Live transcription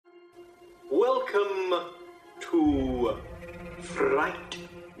Welcome to Fright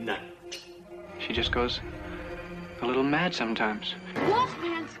Night. She just goes a little mad sometimes.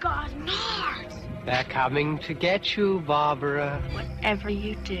 Wolfman's got nards. They're coming to get you, Barbara. Whatever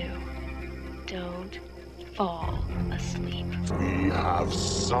you do, don't fall asleep. We have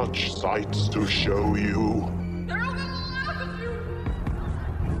such sights to show you. They're all gonna laugh at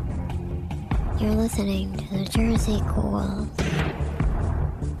you. You're listening to the Jersey Ghouls.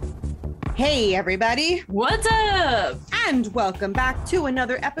 Hey everybody, What's up? and welcome back to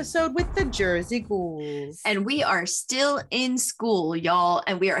another episode with the Jersey Ghouls. And we are still in school, y'all,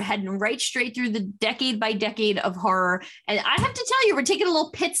 and we are heading right straight through the decade by decade of horror. And I have to tell you, we're taking a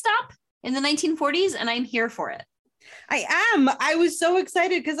little pit stop in the 1940s, and I'm here for it. I was so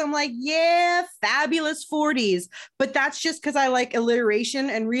excited because I'm like, yeah, fabulous 40s. But that's just because I like alliteration.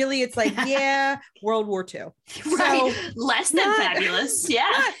 And really, it's like, yeah, World War II. Right. Less than fabulous.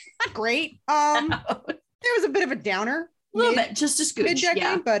 Yeah. Not great. There was a bit of a downer. A little bit, just a scooch. Mid-decade,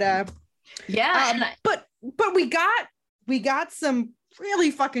 Yeah. but Yeah. but we got some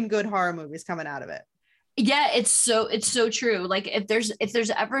really fucking good horror movies coming out of it. Yeah, it's so true. Like if there's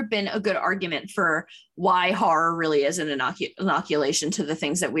ever been a good argument for why horror really is an inoculation to the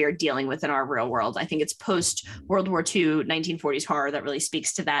things that we are dealing with in our real world, I think it's post World War II 1940s horror that really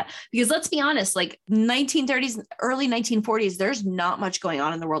speaks to that. Because let's be honest, like 1930s, early 1940s, there's not much going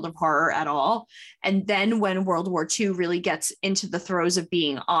on in the world of horror at all. And then when World War II really gets into the throes of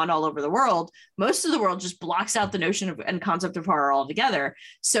being on all over the world, most of the world just blocks out the notion of and concept of horror altogether.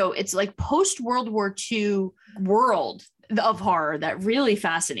 So it's like post World War II world of horror that really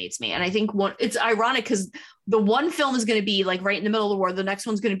fascinates me. And I think it's ironic because the one film is going to be like right in the middle of the war. The next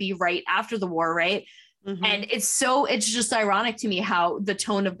one's going to be right after the war. Right. Mm-hmm. And it's just ironic to me how the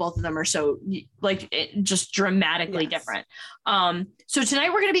tone of both of them are so like just dramatically different. So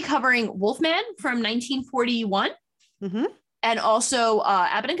tonight we're going to be covering Wolfman from 1941. Mm-hmm. And also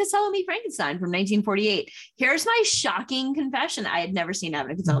Abbott and Costello Meet Frankenstein from 1948. Here's my shocking confession. I had never seen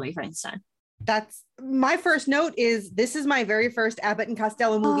Abbott and Costello Meet Frankenstein. That's my first note is this is my very first Abbott and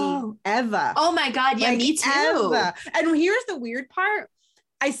Costello movie ever. Oh my God. Yeah, like, me too. Ever. And here's the weird part.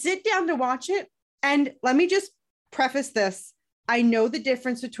 I sit down to watch it and let me just preface this. I know the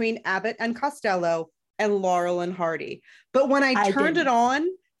difference between Abbott and Costello and Laurel and Hardy. But when I turned it on,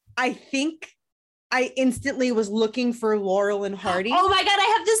 I think I instantly was looking for Laurel and Hardy. Oh my God,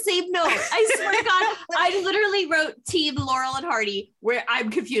 I have the same note. I swear to God, I literally wrote Team Laurel and Hardy, where I'm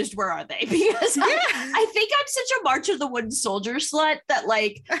confused, where are they? Because I think I'm such a March of the Wooden Soldier slut that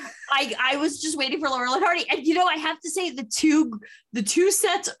like, I was just waiting for Laurel and Hardy. And you know, I have to say the two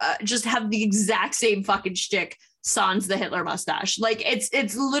sets just have the exact same fucking shtick, sans the Hitler mustache. Like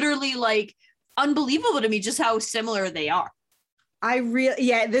it's literally like unbelievable to me just how similar they are.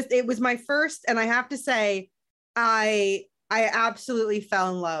 It was my first, and I have to say, I absolutely fell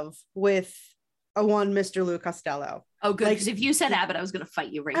in love with one Mr. Lou Costello. Oh, good. Because if you said Abbott, I was going to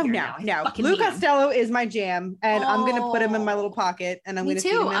fight you right here now. No. Lou Costello is my jam, and I'm going to put him in my little pocket, and I'm going to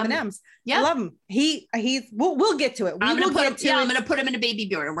feed him M&Ms. Yeah, I love him. We'll get to it. I'm going to put him in a baby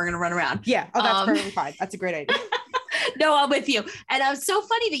Bjorn, and we're going to run around. Yeah. Oh, that's perfectly fine. That's a great idea. No, I'm with you. And it's so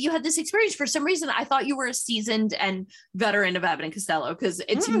funny that you had this experience. For some reason, I thought you were a seasoned and veteran of Abbott and Costello, because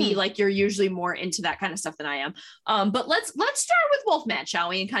to me, like you're usually more into that kind of stuff than I am. But let's start with Wolfman, shall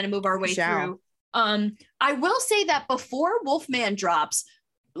we? And kind of move our way through. I will say that before Wolfman drops,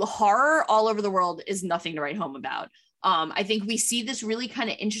 horror all over the world is nothing to write home about. I think we see this really kind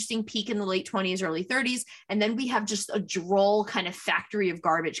of interesting peak in the late 20s, early 30s. And then we have just a droll kind of factory of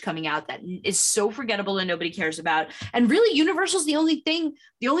garbage coming out that is so forgettable and nobody cares about. And really Universal's the only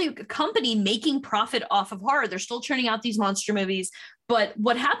company making profit off of horror. They're still churning out these monster movies. But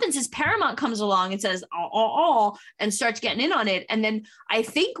what happens is Paramount comes along and says, and starts getting in on it. And then I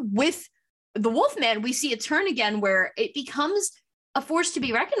think with the Wolfman, we see a turn again where it becomes a force to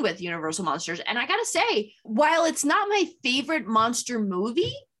be reckoned with, Universal Monsters. And I gotta say, while it's not my favorite monster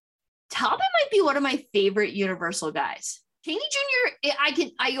movie, Talbot might be one of my favorite Universal guys. Cheney Jr.,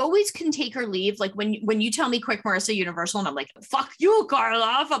 I always can take or leave. Like when you tell me Quick Marissa Universal, and I'm like, fuck you,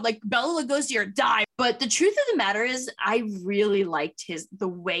 Karloff. I'm like, Bela Lugosi or die. But the truth of the matter is, I really liked the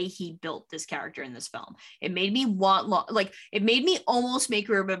way he built this character in this film. It made me it made me almost make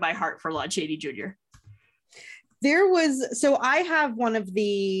room in my heart for Lon Chaney Jr. I have one of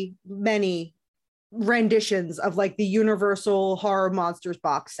the many renditions of like the Universal Horror Monsters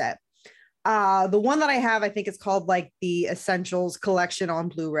box set. The one that I have, I think it's called like the Essentials Collection on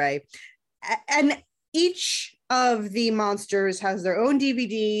Blu-ray. And each of the monsters has their own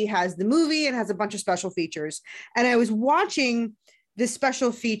DVD, has the movie, and has a bunch of special features. And I was watching this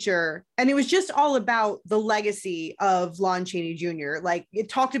special feature, and it was just all about the legacy of Lon Chaney Jr. Like, it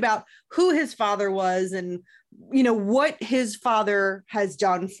talked about who his father was and, you know, what his father has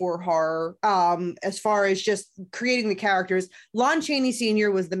done for horror, as far as just creating the characters. Lon Chaney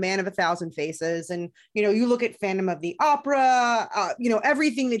Sr. was the man of 1,000 faces. And, you know, you look at Phantom of the Opera, you know,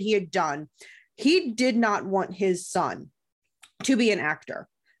 everything that he had done. He did not want his son to be an actor.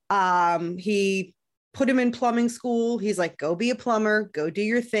 He put him in plumbing school. He's like, go be a plumber, go do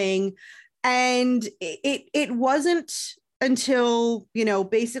your thing. And it wasn't until, you know,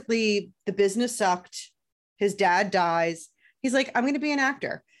 basically the business sucked. His dad dies. He's like, I'm going to be an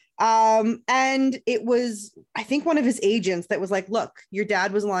actor. And it was, I think, one of his agents that was like, look, your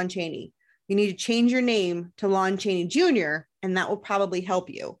dad was Lon Chaney. You need to change your name to Lon Chaney Jr., and that will probably help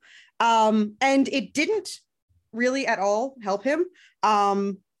you. And it didn't really at all help him.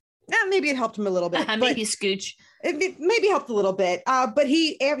 Maybe it helped him a little bit. Maybe scooch. It maybe helped a little bit. But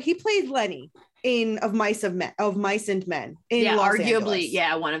he played Lenny in Of Mice and Men in Los arguably,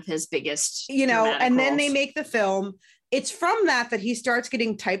 Angeles. one of his biggest, you know, and then roles. they make the film. It's from that he starts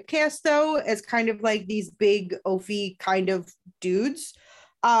getting typecast, though, as kind of like these big oafy kind of dudes.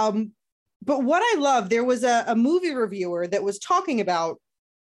 But what I love, there was a movie reviewer that was talking about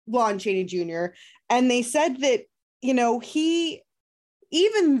Lon Chaney Jr., and they said that, you know,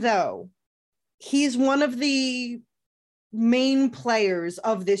 even though he's one of the main players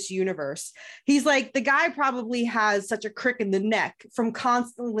of this universe, he's like, the guy probably has such a crick in the neck from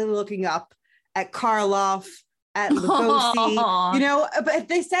constantly looking up at Karloff, at Lugosi, you know. But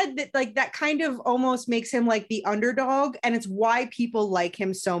they said that, like, that kind of almost makes him like the underdog, and it's why people like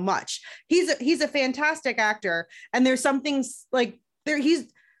him so much. He's a fantastic actor, and there's something like he's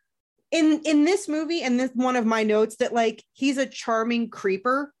in this movie, and this one of my notes, that like he's a charming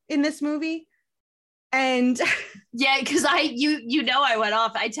creeper in this movie. And yeah, because I went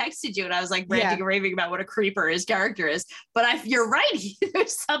off. I texted you and I was like ranting and raving about what a creeper his character is. But you're right.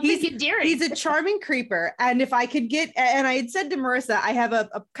 There's something endearing. He's a charming creeper. And if I could get, and I had said to Marissa, I have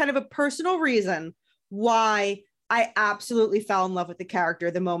a kind of a personal reason why I absolutely fell in love with the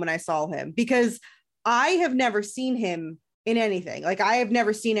character the moment I saw him, because I have never seen him in anything. Like, I have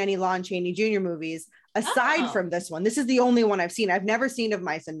never seen any Lon Chaney Jr. movies aside from this one. This is the only one I've seen. I've never seen Of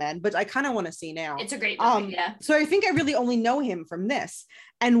Mice and Men, but I kind of want to see now. It's a great movie, yeah. So I think I really only know him from this.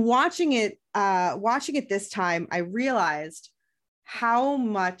 And watching it this time, I realized how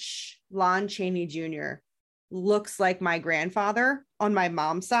much Lon Chaney Jr. looks like my grandfather on my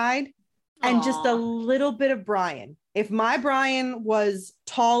mom's side. And just a little bit of Brian. If my Brian was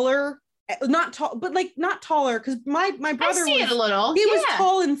taller, not tall, but like not taller, because my brother was a little. He was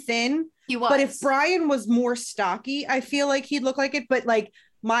tall and thin. He was. But if Brian was more stocky, I feel like he'd look like it. But like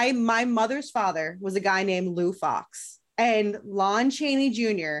my mother's father was a guy named Lou Fox, and Lon Chaney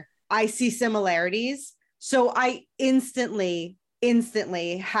Jr., I see similarities. So I instantly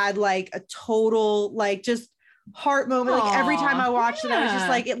had like a total, like, just heart moment. Like, every time I watched it, I was just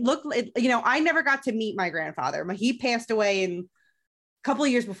like, you know, I never got to meet my grandfather. He passed away in couple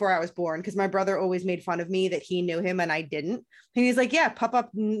of years before I was born, because my brother always made fun of me that he knew him and I didn't. And he's like, yeah, Pop,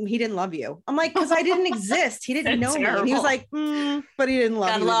 he didn't love you. I'm like, because I didn't exist. He didn't know me. And he was like, but he didn't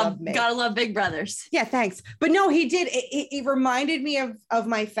love me. Gotta love big brothers. Yeah, thanks. But no, he did. It reminded me of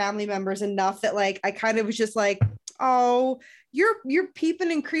my family members enough that, like, I kind of was just like, oh, you're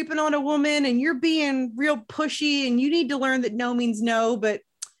peeping and creeping on a woman, and you're being real pushy, and you need to learn that no means no. But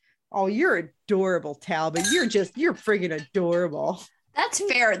oh, you're adorable, Talbot. You're friggin' adorable. That's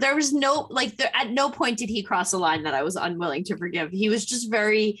fair. There was at no point did he cross a line that I was unwilling to forgive. He was just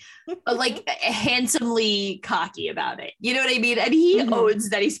very like handsomely cocky about it. You know what I mean? And he owns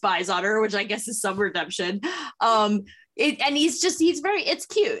that he spies on her, which I guess is some redemption. It's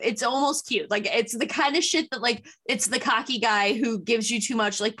cute. It's almost cute. Like, it's the kind of shit that, like, it's the cocky guy who gives you too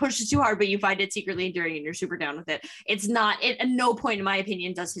much, like pushes too hard, but you find it secretly endearing and you're super down with it. It's not, at no point in my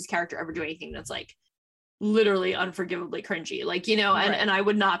opinion does his character ever do anything that's like literally unforgivably cringy, like, you know, and I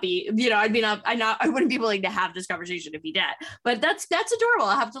would not be, you know, I wouldn't be willing to have this conversation if he did. But that's adorable.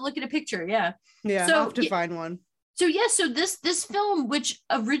 I'll have to look at a picture. Yeah. So I'll have to find one. So this film, which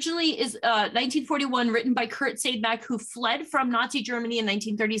originally is 1941, written by Kurt Siodmak, who fled from Nazi Germany in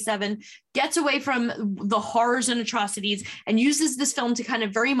 1937, gets away from the horrors and atrocities, and uses this film to kind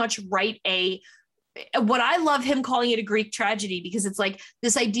of very much write what I love him calling it a Greek tragedy, because it's like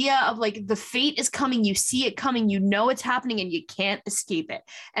this idea of like the fate is coming, you see it coming, you know it's happening, and you can't escape it.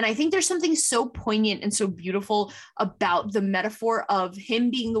 And I think there's something so poignant and so beautiful about the metaphor of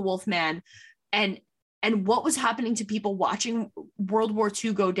him being the Wolfman and and what was happening to people watching World War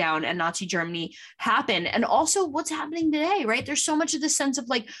II go down and Nazi Germany happen, and also what's happening today, right? There's so much of this sense of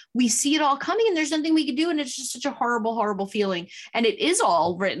like, we see it all coming and there's nothing we can do, and it's just such a horrible, horrible feeling. And it is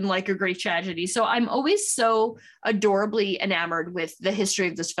all written like a great tragedy. So I'm always so adorably enamored with the history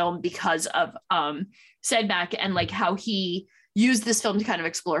of this film because of Sedmak and like how he used this film to kind of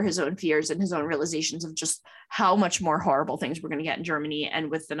explore his own fears and his own realizations of just how much more horrible things we're going to get in Germany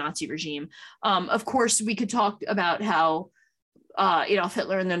and with the Nazi regime. Of course, we could talk about how Adolf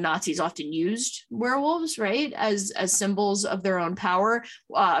Hitler and the Nazis often used werewolves, right, as symbols of their own power.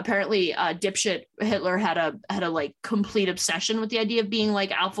 Apparently, dipshit Hitler had a like complete obsession with the idea of being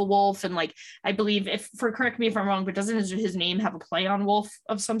like alpha wolf, and like I believe, correct me if I'm wrong, but doesn't his name have a play on wolf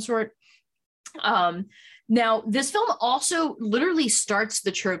of some sort? Now, this film also literally starts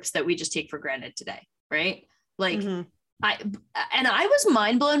the tropes that we just take for granted today, right? Like, I was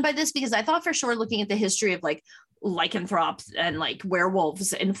mind blown by this because I thought for sure, looking at the history of like lycanthropes and like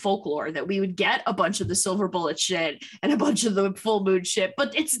werewolves in folklore, that we would get a bunch of the silver bullet shit and a bunch of the full moon shit,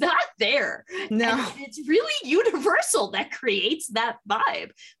 but it's not there. No, and it's really Universal that creates that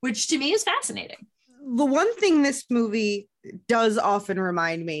vibe, which to me is fascinating. The one thing this movie does often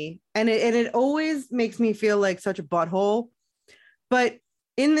remind me, and it always makes me feel like such a butthole, but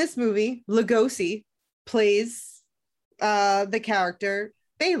in this movie, Lugosi plays the character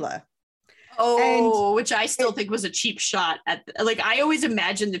Bela. Which I still think was a cheap shot at, like, I always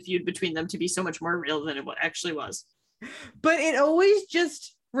imagined the feud between them to be so much more real than it actually was. But it always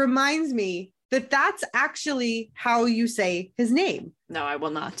just reminds me that that's actually how you say his name. No, I will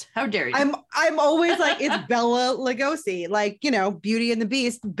not. How dare you? I'm always like, it's Bela Lugosi, like, you know, Beauty and the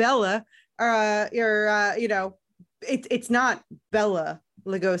Beast, Bella, it's not Bela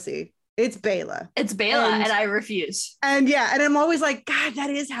Lugosi. It's Bela. It's Bela, and I refuse. And yeah, and I'm always like, God, that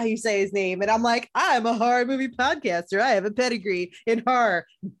is how you say his name. And I'm like, I'm a horror movie podcaster. I have a pedigree in horror.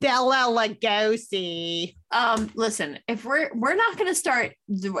 Bela Lugosi. Listen, if we're not gonna start,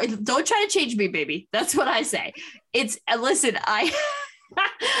 don't try to change me, baby. That's what I say. Listen, I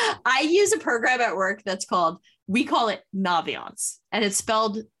use a program at work that's called, we call it Naviance, and it's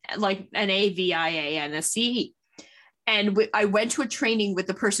spelled like Naviance. And I went to a training with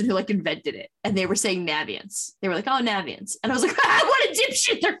the person who like invented it, and they were saying Naviance. They were like, "Oh, Naviance," and I was like, "What a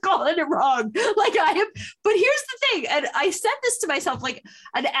dipshit! They're calling it wrong." Like I am. But here's the thing, and I said this to myself like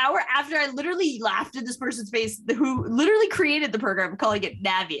an hour after I literally laughed in this person's face, who literally created the program, calling it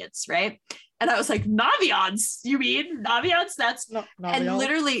Naviance, right? And I was like, Naviance? You mean Naviance? That's no, and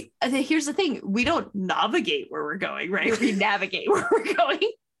literally, here's the thing: we don't navigate where we're going, right? We navigate where we're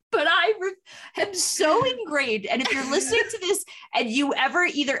going. But I am so ingrained. And if you're listening to this and you ever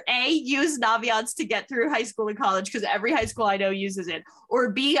either A, use Naviance to get through high school and college, because every high school I know uses it,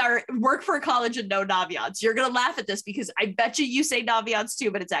 or B, work for a college and know Naviance, you're going to laugh at this because I bet you say Naviance too,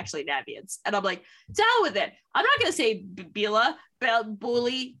 but it's actually Naviance. And I'm like, to hell with it. I'm not going to say Bela,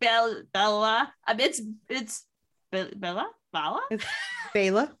 Bully, Bella. I mean, it's Bella? It's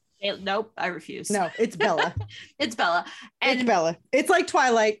Bela. Nope, I refuse. No, it's Bella. It's Bella. And it's Bella. It's like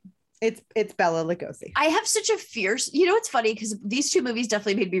Twilight. It's Bela Lugosi. I have such a fierce, you know, it's funny because these two movies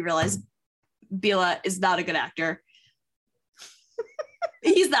definitely made me realize Bela is not a good actor.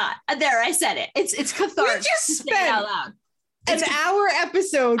 He's not. There, I said it. It's cathartic. We just spent an hour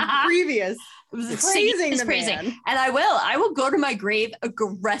episode previous. It was praising the praising. man. And I will go to my grave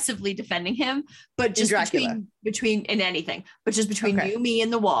aggressively defending him, but just between in anything, but just between you, me,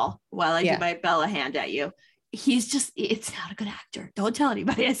 and the wall while I do my Bella hand at you. It's not a good actor. Don't tell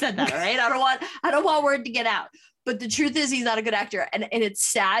anybody I said that. All right. I don't want word to get out. But the truth is he's not a good actor. And it's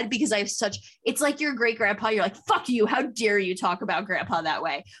sad because it's like your great grandpa. You're like, fuck you. How dare you talk about grandpa that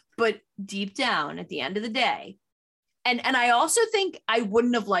way? But deep down at the end of the day, and I also think I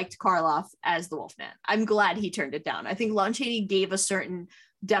wouldn't have liked Karloff as the Wolfman. I'm glad he turned it down. I think Lon Chaney gave a certain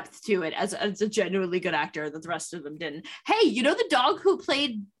depth to it as a genuinely good actor that the rest of them didn't. Hey, you know the dog who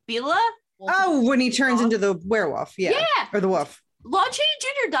played Bela? Oh, when he turns into the werewolf. Yeah. Or the wolf. Lon Chaney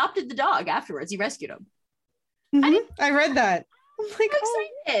Jr. adopted the dog afterwards. He rescued him. Mm-hmm. I read that. I'm like,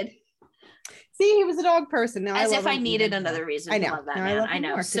 excited. See, he was a dog person. Now as if I needed another reason to love that man. I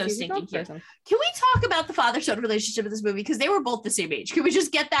know. So stinking cute. Can we talk about the father-son relationship in this movie? Because they were both the same age. Can we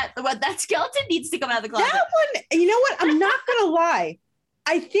just get that? That skeleton needs to come out of the closet. That one, you know what? I'm not going to lie.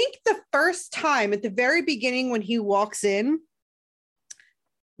 I think the first time at the very beginning when he walks in,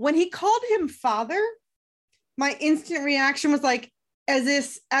 when he called him father, my instant reaction was like, as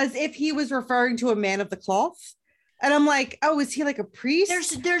if he was referring to a man of the cloth. And I'm like, oh, is he like a priest?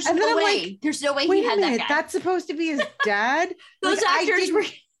 There's no way. There's no way he had that guy. That's supposed to be his dad. Those actors were.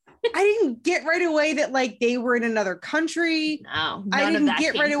 I didn't get right away that like they were in another country. No, I none of didn't that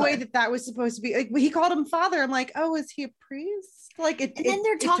get came right away clear. that was supposed to be like he called him father. I'm like, oh, is he a priest? Like it. And then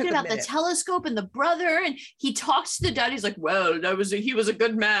they're it talking took a about the minute. telescope and the brother, and he talks to the dad. He's like, "Well, he was a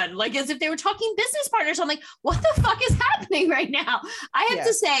good man," like as if they were talking business partners. I'm like, "What the fuck is happening right now?" I have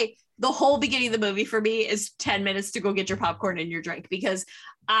to say, the whole beginning of the movie for me is 10 minutes to go get your popcorn and your drink because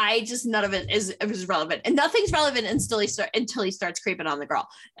I just none of it is relevant, and nothing's relevant until he starts creeping on the girl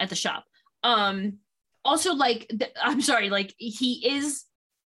at the shop. Also, like, I'm sorry, like he is.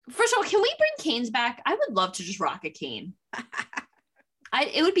 First of all, can we bring canes back? I would love to just rock a cane.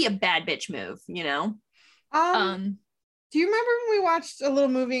 It would be a bad bitch move, you know? Do you remember when we watched a little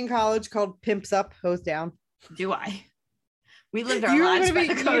movie in college called Pimps Up, Hose Down? Do I? We lived our You're lives gonna by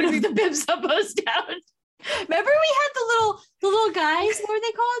be- the code you're of gonna the Pimps Up, Hose Down. Remember we had the little guys, what were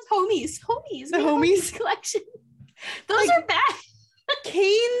they called? Homies. The We had a homies? collection. Those Like- are bad.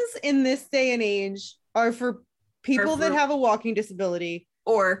 Canes in this day and age are for people that for- have a walking disability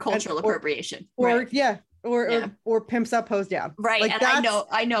Or cultural or- appropriation. or right. yeah, or, Yeah. or Pimps Up, Hose Down. Right. Like And that's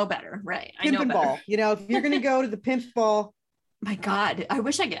I know better. Right. I Pimp know and better. ball. You know, if you're gonna go to the pimp ball, My God,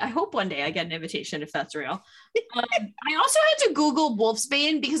 I hope one day I get an invitation if that's real. I also had to Google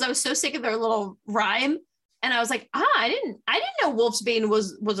Wolfsbane because I was so sick of their little rhyme. And I was like, I didn't know Wolfsbane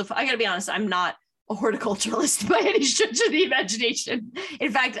was I gotta be honest, I'm not a horticulturalist by any stretch of the imagination.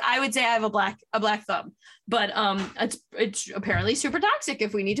 In fact, I would say I have a black thumb, but it's apparently super toxic.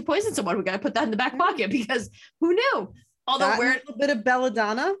 If we need to poison someone, we got to put that in the back pocket because who knew? Although that and we're a little bit of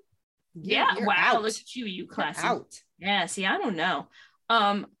belladonna. yeah, you're wow, out. look at you You're classy. out. Yeah, see, I don't know.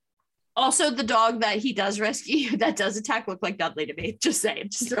 Also the dog that he does rescue that does attack looked like Dudley to me. Just saying,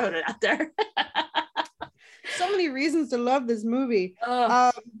 just throwing it out there. So many reasons to love this movie.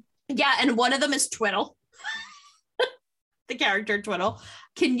 Yeah, and one of them is Twiddle. The character Twiddle.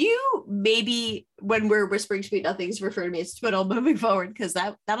 Can you maybe, when we're whispering sweet nothings, refer to me as Twiddle moving forward? Because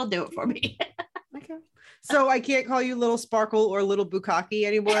that'll do it for me. Okay. So I can't call you Little Sparkle or Little Bukkake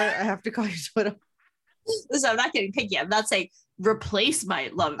anymore. I have to call you Twiddle. Listen, I'm not getting picky. I'm not saying replace my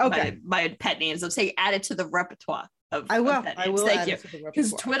love, Okay. my pet names. I'm saying add it to the repertoire of I will. of pet I names. will. Thank add you. it to the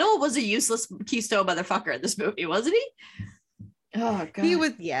Because repertoire. Twiddle was a useless Keystone motherfucker in this movie, wasn't he? Oh god. He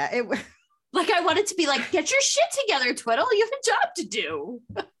was. Yeah. It. Like I wanted to be like, get your shit together, Twiddle. You have a job to do.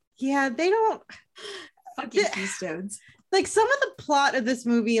 Yeah. They don't Fucking The- Keystones. like some of the plot of this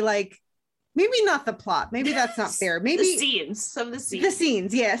movie. Like maybe not the plot. Maybe that's not fair. Maybe the scenes. Some of the scenes. the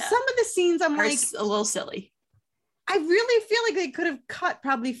scenes. Yeah. Some of the scenes. I'm are like, a little silly. I really feel like they could have cut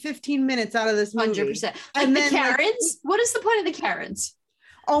probably 15 minutes out of this movie. 100%. Like And the then, like- Karens. What is the point of the Karens?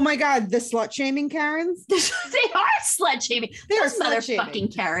 Oh my God, the slut shaming Karens. They are slut shaming. They are Those slut shaming.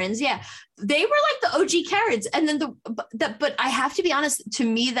 motherfucking Karens. Yeah. They were like the OG Karens. And then but I have to be honest, to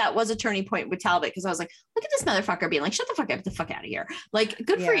me, that was a turning point with Talbot because I was like, look at this motherfucker being like, shut the fuck up, the fuck out of here. Like,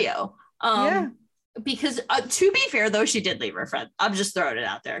 good for you. Yeah. Because to be fair, though, she did leave her friend. I'm just throwing it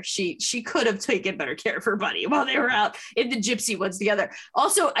out there. She could have taken better care of her buddy while they were out in the gypsy woods together.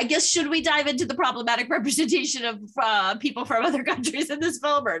 Also, I guess, should we dive into the problematic representation of people from other countries in this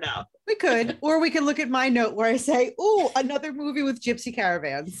film or no? We could, or we can look at my note where I say, "Oh, another movie with gypsy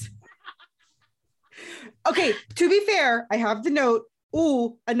caravans." Okay, to be fair, I have the note.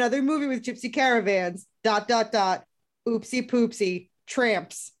 Oh, another movie with gypsy caravans. ... Oopsie poopsie.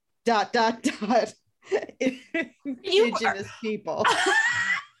 Tramps. ... Indigenous people.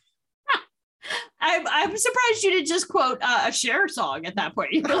 I'm surprised you didn't just quote a Cher song at that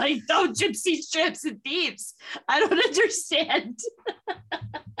point. You were like, "Oh, gypsies, tramps, and thieves." I don't understand.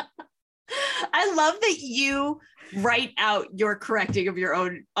 I love that you write out your correcting of your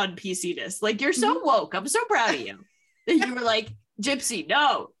own un-PC-ness. Like, you're so woke. I'm so proud of you. That you were like, gypsy,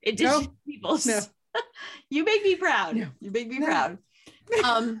 no, indigenous peoples. No. You make me proud. No. You make me No. proud.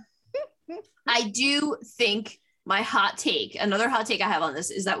 I do think another hot take I have on this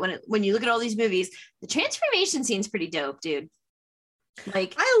is that when you look at all these movies, the transformation scene's pretty dope, dude.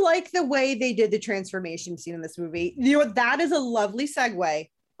 Like, I like the way they did the transformation scene in this movie. You know what? That is a lovely segue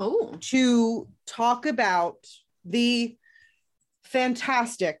oh, to talk about the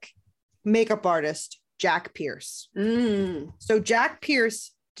fantastic makeup artist, Jack Pierce. So Jack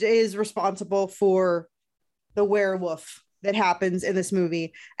Pierce is responsible for the werewolf that happens in this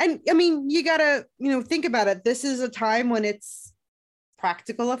movie. And I mean, you gotta, think about it. This is a time when it's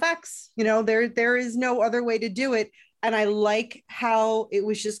practical effects. There is no other way to do it. And I like how it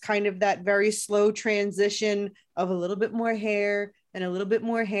was just kind of that very slow transition of a little bit more hair and a little bit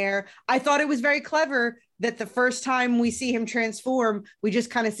more hair. I thought it was very clever that the first time we see him transform, we just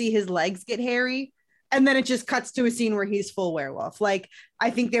kind of see his legs get hairy. And then it just cuts to a scene where he's full werewolf. Like,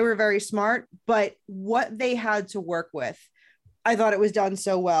 I think they were very smart, but what they had to work with, I thought it was done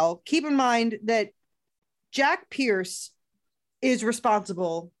so well. Keep in mind that Jack Pierce is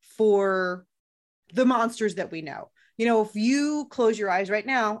responsible for the monsters that we know. You know, if you close your eyes right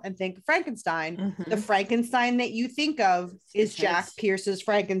now and think Frankenstein, the Frankenstein that you think of is Jack Pierce's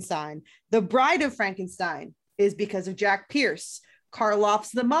Frankenstein. The Bride of Frankenstein is because of Jack Pierce.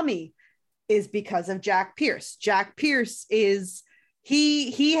 Karloff's The Mummy is because of Jack Pierce. Jack Pierce is,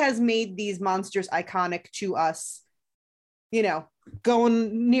 he has made these monsters iconic to us, you know,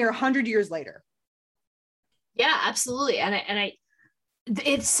 going near 100 years later. Yeah, absolutely. And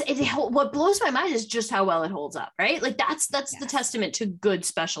what blows my mind is just how well it holds up, right? Like that's the testament to good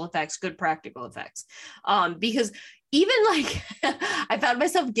special effects, good practical effects. Because even like I found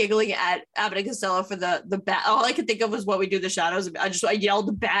myself giggling at Abbott and Costello for the bat. All I could think of was What We Do in the Shadows. I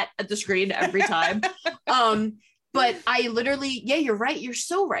yelled bat at the screen every time. But I literally, yeah, you're right. You're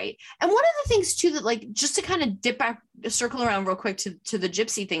so right. And one of the things too, that like, just to kind of dip back, circle around real quick to the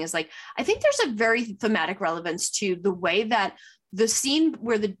gypsy thing is like, I think there's a very thematic relevance to the way that the scene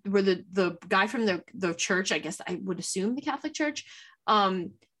where the guy from the church, I guess I would assume the Catholic Church,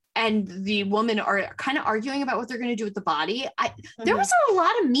 and the woman are kind of arguing about what they're going to do with the body. There was a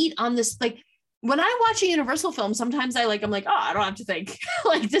lot of meat on this. Like when I watch a Universal film, sometimes I'm like, oh, I don't have to think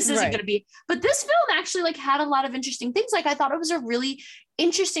like this isn't going to be, but this film actually like had a lot of interesting things. Like I thought it was a really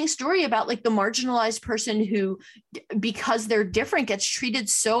interesting story about like the marginalized person who, because they're different, gets treated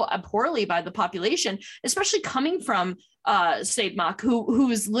so poorly by the population, especially coming from Steinmach, who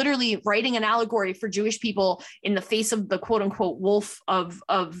is literally writing an allegory for Jewish people in the face of the quote unquote wolf of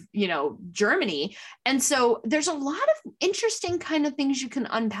you know, Germany. And so there's a lot of interesting kind of things you can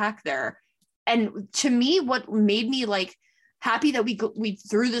unpack there. And to me, what made me like happy that we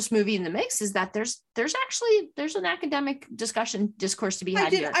threw this movie in the mix is that there's an academic discourse to be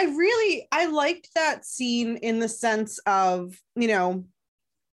had here. I liked that scene in the sense of, you know,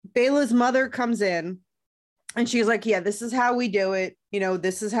 Bela's mother comes in and she's like, yeah, this is how we do it. You know,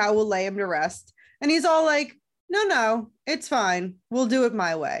 this is how we'll lay him to rest. And he's all like, no, it's fine. We'll do it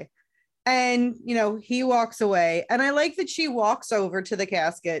my way. And, you know, he walks away. And I like that she walks over to the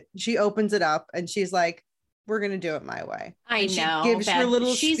casket. She opens it up and she's like, we're going to do it my way. I know. She gives her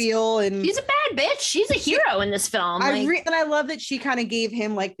little spiel. And she's a bad bitch. She's a hero in this film. And I love that she kind of gave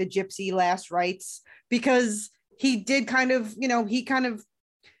him like the gypsy last rites, because he did kind of, you know, he kind of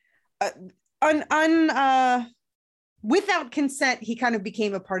without consent, he kind of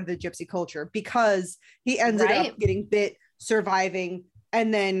became a part of the gypsy culture because he ended up getting bit, surviving,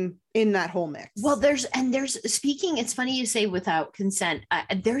 and then in that whole mix. Well, there's speaking, it's funny you say without consent.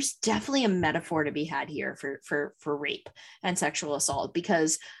 There's definitely a metaphor to be had here for rape and sexual assault,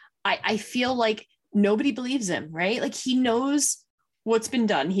 because I feel like nobody believes him, right? Like he knows what's been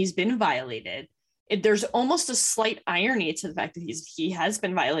done. He's been violated. There's almost a slight irony to the fact that he has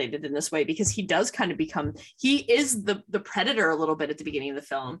been violated in this way, because he does kind of he is the predator a little bit at the beginning of the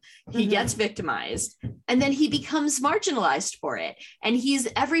film. He gets victimized and then he becomes marginalized for it. And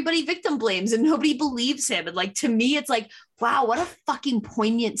everybody victim blames and nobody believes him. And like, to me, it's like, wow, what a fucking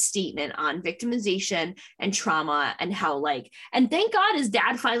poignant statement on victimization and trauma, and how like, and thank God his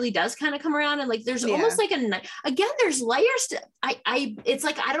dad finally does kind of come around, and like there's almost like there's layers to it's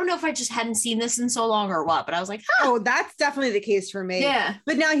like, I don't know if I just hadn't seen this in so long or what, but I was like, oh, that's definitely the case for me. Yeah.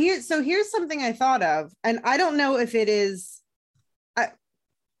 But now here's something I thought of, and I don't know if it is,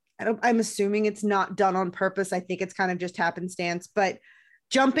 I'm assuming it's not done on purpose. I think it's kind of just happenstance, but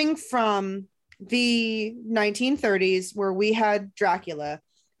jumping from the 1930s where we had Dracula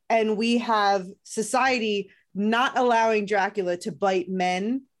and we have society not allowing Dracula to bite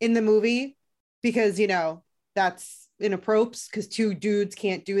men in the movie because, you know, that's inappropriate because two dudes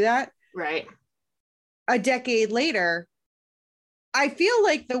can't do that. Right. A decade later, I feel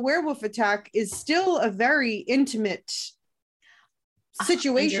like the werewolf attack is still a very intimate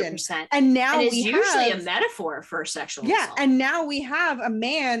situation. 100%. And now it's usually a metaphor for sexual assault. And now we have a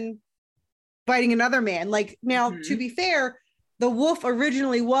man biting another man. Like, now, to be fair, the wolf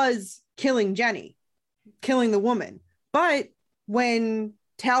originally was killing Jenny, killing the woman. But when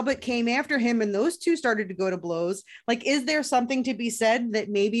Talbot came after him and those two started to go to blows, like, is there something to be said that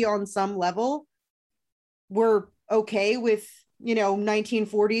maybe on some level we're okay with, you know,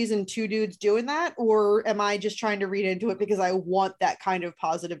 1940s and two dudes doing that? Or am I just trying to read into it because I want that kind of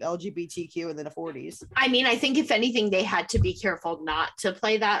positive LGBTQ in the 40s? I mean, I think if anything, they had to be careful not to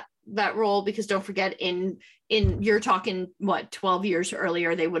play that role, because don't forget, in you're talking what, 12 years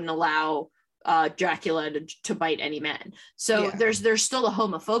earlier, they wouldn't allow Dracula to bite any man. So Yeah. there's still a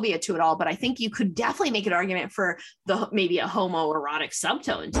homophobia to it all, but I think you could definitely make an argument for maybe a homoerotic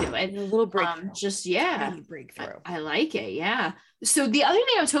subtone to it. A little breakthrough. Tiny breakthrough. I like it. Yeah. So the other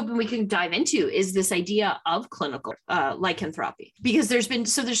thing I was hoping we can dive into is this idea of clinical lycanthropy, because there's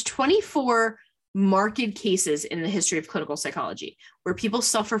 24 marked cases in the history of clinical psychology where people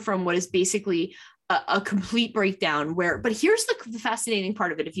suffer from what is basically a complete breakdown but here's the fascinating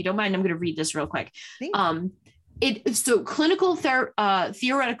part of it. If you don't mind, I'm going to read this real quick. So clinical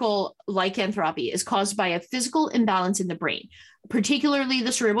theoretical lycanthropy is caused by a physical imbalance in the brain, particularly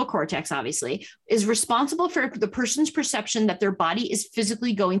the cerebral cortex, obviously, is responsible for the person's perception that their body is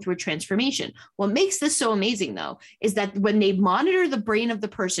physically going through a transformation. What makes this so amazing, though, is that when they monitor the brain of the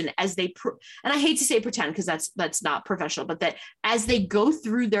person as they, and I hate to say pretend because that's not professional, but that as they go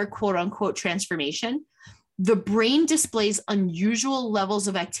through their quote unquote transformation, the brain displays unusual levels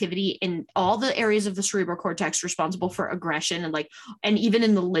of activity in all the areas of the cerebral cortex responsible for aggression and even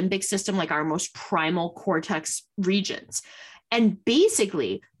in the limbic system, like our most primal cortex regions. And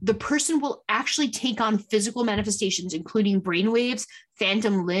basically, the person will actually take on physical manifestations, including brain waves,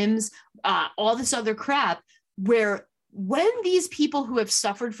 phantom limbs, all this other crap, where when these people who have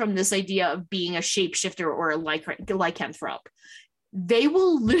suffered from this idea of being a shapeshifter or a lycanthrope, they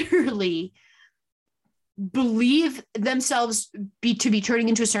will literally believe themselves to be turning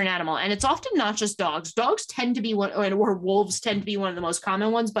into a certain animal. And it's often not just dogs. Dogs tend to be one, or wolves tend to be one of the most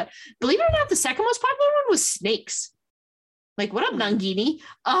common ones. But believe it or not, the second most popular one was snakes. Like, what up, Nangini?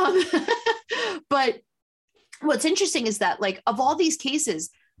 But what's interesting is that, like, of all these cases,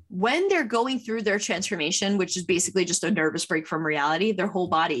 when they're going through their transformation, which is basically just a nervous break from reality, their whole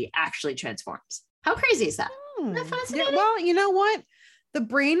body actually transforms. How crazy is that? Isn't that fascinating? Yeah, well, you know what? The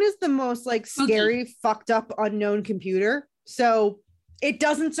brain is the most scary, fucked up, unknown computer. So it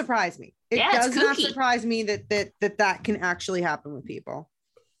doesn't surprise me. It does not surprise me that can actually happen with people.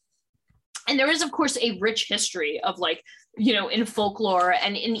 And there is, of course, a rich history of in folklore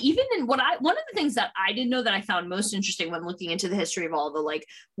and even in one of the things that I didn't know that I found most interesting when looking into the history of all the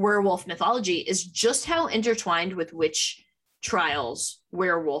werewolf mythology is just how intertwined with witch trials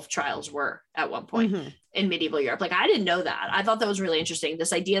werewolf trials were at one point in medieval Europe. I didn't know that. I thought that was really interesting.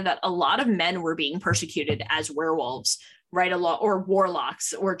 This idea that a lot of men were being persecuted as werewolves, right? Or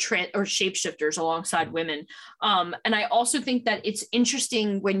warlocks or shapeshifters alongside women. And I also think that it's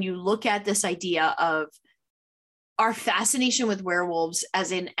interesting when you look at this idea of our fascination with werewolves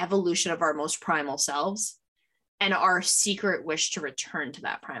as an evolution of our most primal selves and our secret wish to return to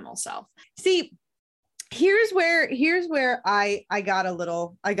that primal self. See, here's where I got a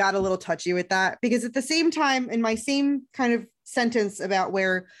little touchy with that, because at the same time, in my same kind of sentence about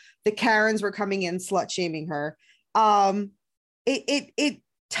where the Karens were coming in slut shaming her, it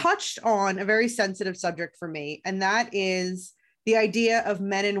touched on a very sensitive subject for me, and that is the idea of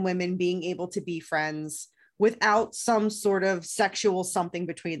men and women being able to be friends without some sort of sexual something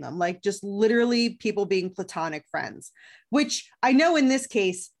between them, just literally people being platonic friends, which I know in this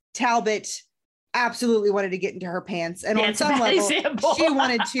case Talbot absolutely wanted to get into her pants, and on some level she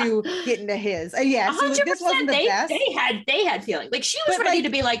wanted to get into his. So this wasn't the best. They had feeling she was ready to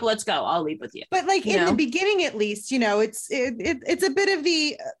be let's go, I'll leave with you. But in the beginning, at least, it's a bit of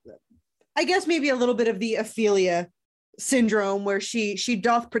the, I guess maybe a little bit of the Ophelia syndrome, where she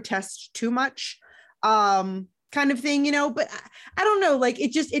doth protest too much, kind of thing, but I don't know,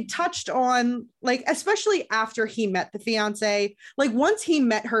 it touched on, especially after he met the fiance, once he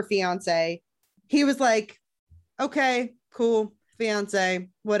met her fiance, he was like, okay, cool, fiance,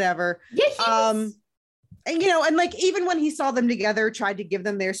 whatever. Yeah, and even when he saw them together, tried to give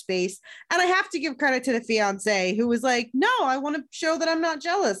them their space. And I have to give credit to the fiance, who was like, no, I want to show that I'm not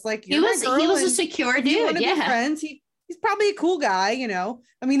jealous. He was a secure dude. Yeah, be friends. He's probably a cool guy,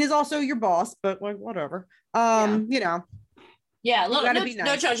 I mean, he's also your boss, but whatever. Yeah, no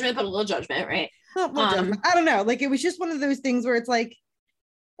judgment, but a little judgment, right? Judgment. I don't know. It was just one of those things where it's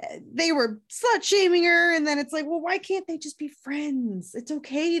they were slut shaming her, and then it's well, why can't they just be friends? It's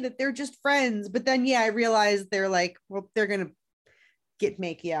okay that they're just friends. But then I realized they're well, they're gonna get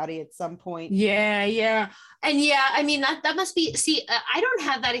makey outy at some point. Yeah. And I mean, that must be, I don't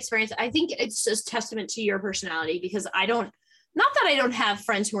have that experience. I think it's just testament to your personality, because not that I don't have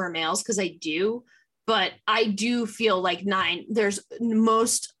friends who are males, because I do, but I do feel there's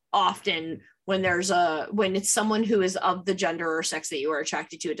most often when it's someone who is of the gender or sex that you are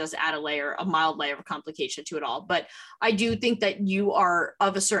attracted to, it does add a mild layer of complication to it all. But I do think that you are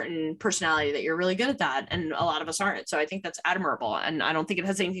of a certain personality that you're really good at that, and a lot of us aren't. So I think that's admirable, and I don't think it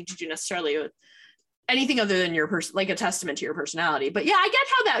has anything to do necessarily with anything other than your person, like a testament to your personality. But yeah, I get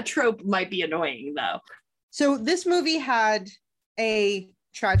how that trope might be annoying though. So this movie had a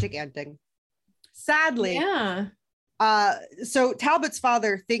tragic ending. Sadly. Yeah. So Talbot's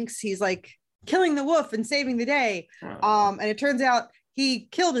father thinks he's like killing the wolf and saving the day. And it turns out he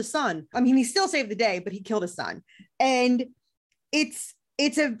killed his son. I mean, he still saved the day, but he killed his son. And it's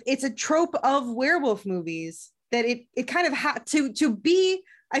a trope of werewolf movies that it kind of had to be,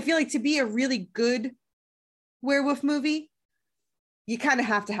 I feel like, to be a really good werewolf movie, you kind of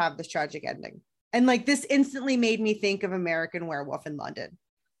have to have this tragic ending. And like, this instantly made me think of American Werewolf in London.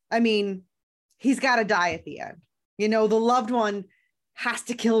 I mean, he's got to die at the end. You know, the loved one has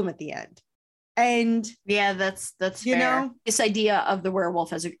to kill him at the end. And yeah, that's you fair. know, This idea of the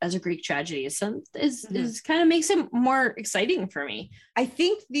werewolf as a Greek tragedy is kind of makes it more exciting for me. I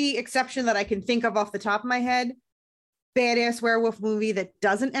think the exception that I can think of off the top of my head, badass werewolf movie that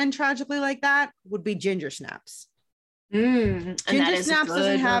doesn't end tragically like that, would be Ginger Snaps. And Ginger Snaps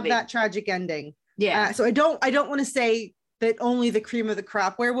doesn't have that tragic ending. Yeah. So I don't want to say that only the cream of the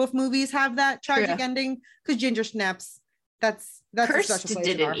crop werewolf movies have that tragic ending, because Ginger Snaps, that's Cursed a special place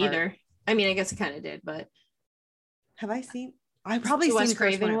in didn't our heart. either. I mean, I guess it kind of did, but have I seen? I probably the seen Wes the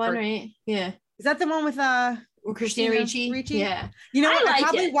first Craven one, first. right? Yeah. Is that the one with Christina Ricci? Yeah. You know I what? like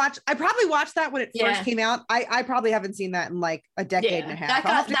I probably watched that when it Yeah. first came out. I probably haven't seen that in like a decade and a half.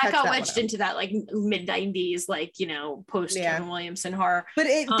 That got wedged into that like mid 90s, like, you know, post Kevin Williamson horror. But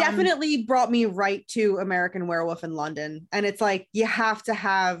it definitely brought me right to American Werewolf in London. And it's like, you have to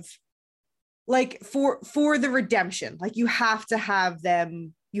have, like, for the redemption, like you have to have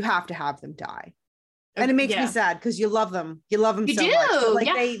them die. And it makes me sad because you love them. You love them so much. But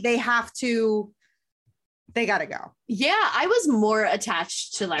like they have to, they gotta go. Yeah, I was more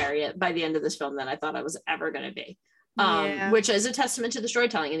attached to Lariat by the end of this film than I thought I was ever going to be, which is a testament to the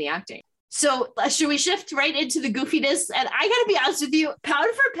storytelling and the acting. So should we shift right into the goofiness? And I gotta be honest with you, pound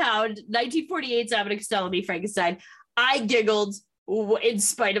for pound, 1948's Abbott and Costello Meet Frankenstein, I giggled in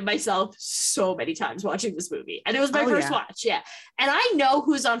spite of myself so many times watching this movie. And it was my first watch. Yeah. And I know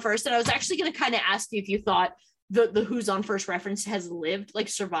Who's on First. And I was actually going to kind of ask you if you thought the Who's on First reference has lived, like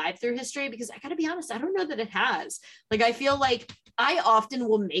survived through history, because I got to be honest, I don't know that it has. Like, I feel like I often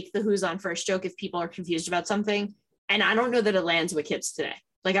will make the Who's on First joke if people are confused about something. And I don't know that it lands with kids today.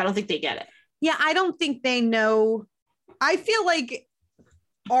 Like, I don't think they get it. Yeah. I don't think they know. I feel like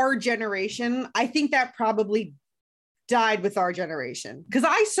our generation, I think that probably died with our generation, because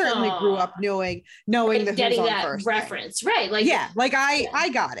I certainly grew up knowing like the getting Who's on that First reference, right? Like, yeah, like I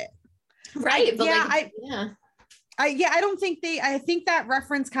got it, right? I don't think I think that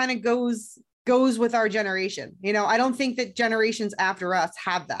reference kind of goes with our generation. You know, I don't think that generations after us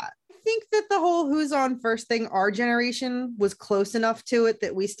have that. I think that the whole Who's on First thing, our generation was close enough to it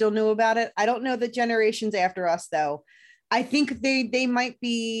that we still knew about it. I don't know that generations after us, though. I think they might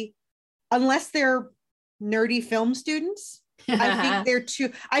be, unless they're nerdy film students. I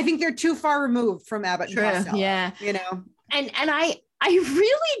think they're too far removed from Abbott and Costello. Yeah, you know. And I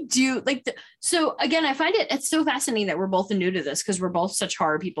really do like so again, I find it's so fascinating that we're both new to this, because we're both such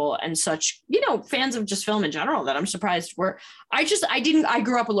horror people and such, you know, fans of just film in general, that I'm surprised I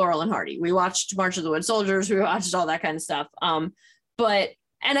grew up with Laurel and Hardy. We watched March of the Wood Soldiers, we watched all that kind of stuff. But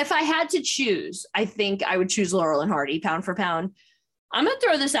if I had to choose, I think I would choose Laurel and Hardy pound for pound. I'm gonna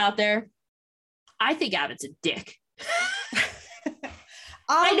throw this out there. I think Abbott's a dick.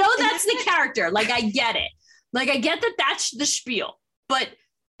 I know that's the character. Like, I get it. Like, I get that that's the spiel. But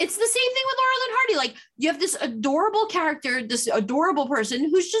it's the same thing with Laurel and Hardy. Like, you have this adorable character, this adorable person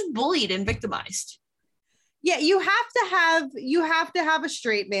who's just bullied and victimized. Yeah, you have to have a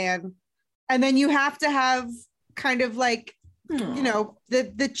straight man, and then you have to have kind of like, you know,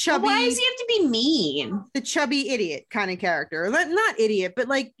 the chubby. Well, why does he have to be mean? The chubby idiot kind of character. Not idiot, but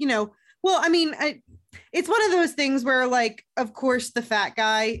like, you know. Well, I mean, it's one of those things where, like, of course, the fat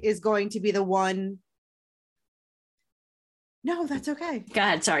guy is going to be the one. No, that's okay. Go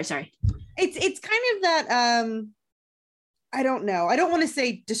ahead. Sorry. It's kind of that. I don't know. I don't want to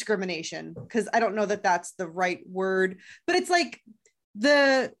say discrimination, because I don't know that that's the right word. But it's like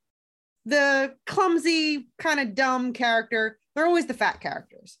the clumsy, kind of dumb character. They're always the fat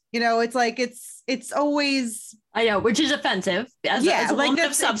characters. You know, it's like it's always. I know, which is offensive. As a like woman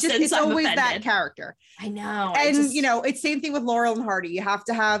of substance, it's always offended. that character. I know. And you know, it's same thing with Laurel and Hardy. You have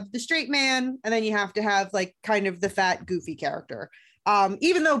to have the straight man, and then you have to have like kind of the fat, goofy character.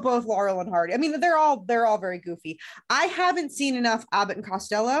 Even though both Laurel and Hardy, I mean, they're all very goofy. I haven't seen enough Abbott and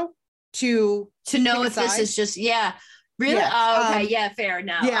Costello to know if this is just really. Yeah. Oh, okay, fair.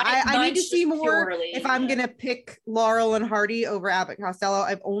 Now, yeah, I need to see more purely, if I'm gonna pick Laurel and Hardy over Abbott and Costello.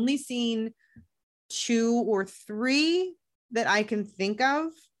 I've only seen 2 or 3 that I can think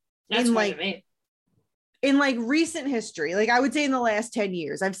of That's in more like than me. in like recent history. Like I would say in the last 10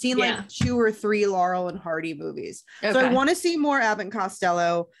 years, I've seen Yeah. like 2 or 3 Laurel and Hardy movies. So I Okay. want to see more Abbott and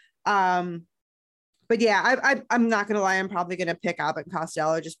Costello. But yeah, I'm not gonna lie, I'm probably gonna pick Abbott and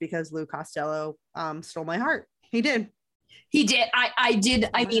Costello just because Lou Costello stole my heart. He did. He did. I did.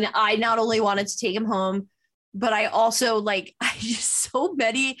 I mean, I not only wanted to take him home, but I also like, I just so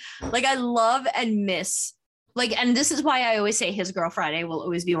many, like I love and miss, like, and this is why I always say His Girl Friday will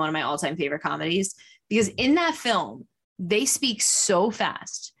always be one of my all-time favorite comedies, because in that film, they speak so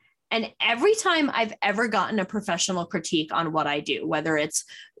fast. And every time I've ever gotten a professional critique on what I do, whether it's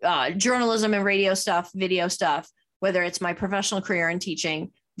journalism and radio stuff, video stuff, whether it's my professional career in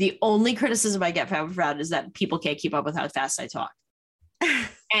teaching, the only criticism I get from that is that people can't keep up with how fast I talk.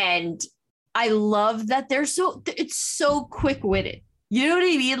 And I love that it's so quick-witted. You know what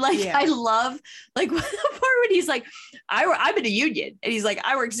I mean? Like, Yeah. I love, like, the part when he's like, I'm in a union. And he's like,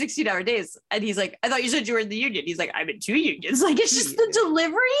 I work 16-hour days. And he's like, I thought you said you were in the union. He's like, I'm in 2 unions. Like, it's just the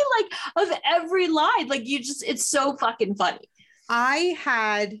delivery, like, of every line. Like, it's so fucking funny. I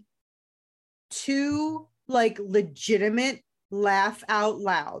had 2 like legitimate laugh out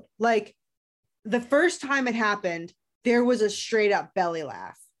loud. Like the first time it happened, there was a straight up belly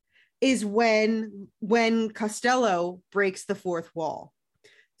laugh. Is when Costello breaks the 4th wall.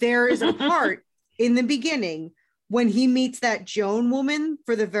 There is a part in the beginning when he meets that Joan woman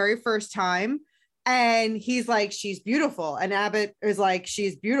for the very first time, and he's like, she's beautiful, and Abbott is like,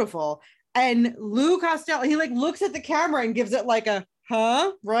 she's beautiful, and Lou Costello, he like looks at the camera and gives it like a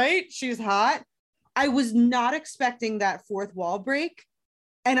huh, right, she's hot. I was not expecting that 4th wall break,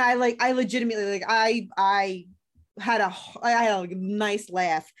 and I legitimately like I had a nice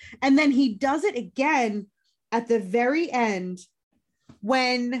laugh. And then he does it again at the very end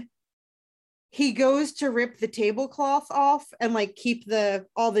when he goes to rip the tablecloth off and like keep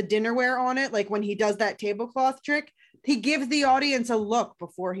all the dinnerware on it. Like when he does that tablecloth trick, he gives the audience a look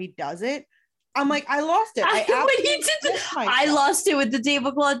before he does it. I'm like, I lost it. I lost it with the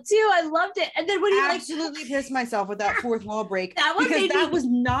tablecloth too. I loved it. And then when he absolutely pissed myself with that 4th wall break, because that was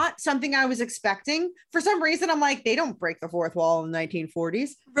not something I was expecting. For some reason, I'm like, they don't break the 4th wall in the 1940s.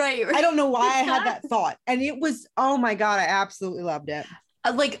 Right. I don't know why I had that thought. And it was, oh my God, I absolutely loved it.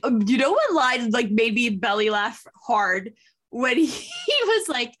 Like, you know what line like made me belly laugh hard? When he was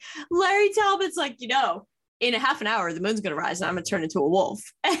like, Larry Talbot's like, in a half an hour, the moon's going to rise and I'm going to turn into a wolf.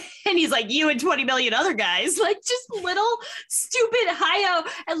 And he's like, you and 20 million other guys, like just little stupid hi-yo.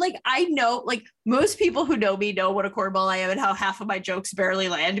 And like, I know, like most people who know me know what a cornball I am and how half of my jokes barely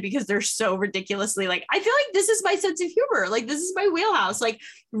land because they're so ridiculously like, I feel like this is my sense of humor. Like this is my wheelhouse, like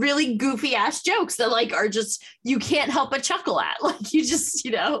really goofy ass jokes that like are just, you can't help but chuckle at. Like you just,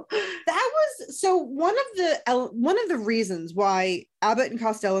 That was, so one of the reasons why Abbott and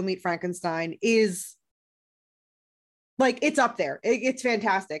Costello Meet Frankenstein is like, it's up there. It's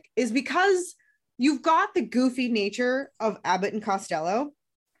fantastic. Is because you've got the goofy nature of Abbott and Costello.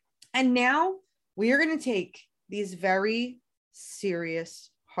 And now we are going to take these very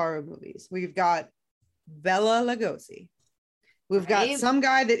serious horror movies. We've got Bela Lugosi. We've got some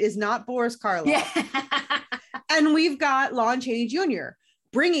guy that is not Boris Karloff. Yeah. And we've got Lon Chaney Jr.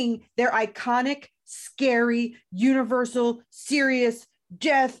 bringing their iconic, scary, universal, serious,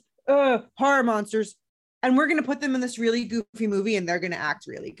 death, horror monsters. And we're going to put them in this really goofy movie and they're going to act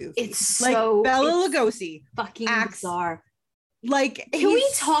really goofy. It's like so Bela Lugosi fucking acts bizarre. Like, can we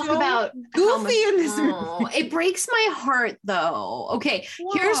talk so about goofy in this movie? It breaks my heart though. Okay,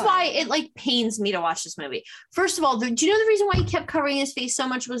 here's why it like pains me to watch this movie. First of all, do you know the reason why he kept covering his face so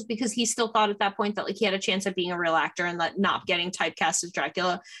much was because he still thought at that point that like he had a chance at being a real actor and that not getting typecast as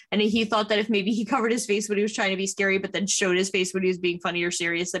Dracula. And he thought that if maybe he covered his face when he was trying to be scary, but then showed his face when he was being funny or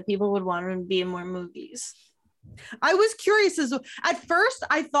serious, that people would want him to be in more movies. I was curious at first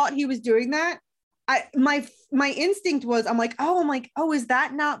I thought he was doing that. My instinct was I'm like, is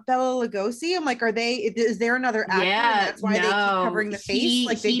that not Bela Lugosi? I'm like, is there another actor? Yeah, and that's why they keep covering the face.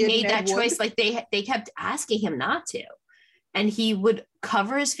 Like they made that choice. Like they kept asking him not to, and he would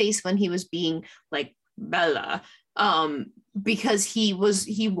cover his face when he was being like Bela, because he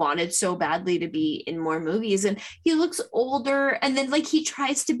wanted so badly to be in more movies, and he looks older, and then like he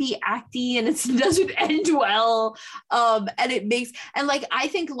tries to be acty and it doesn't end well, and it makes, and like I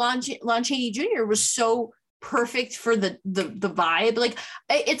think Lon Chaney Jr. was so perfect for the vibe. Like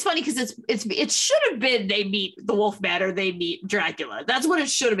it's funny because it should have been they meet the Wolfman or they meet Dracula. That's what it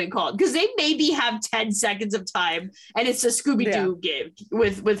should have been called, because they maybe have 10 seconds of time and it's a Scooby-Doo game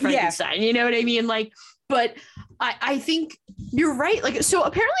with Frankenstein. You know what I mean? Like, But I think you're right. Like, so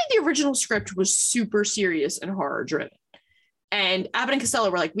apparently the original script was super serious and horror driven. And Abbott and Costello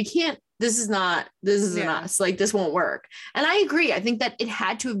were like, we can't, this isn't us. Like, this won't work. And I agree. I think that it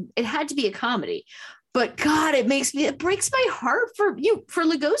had to be a comedy. But God, it breaks my heart for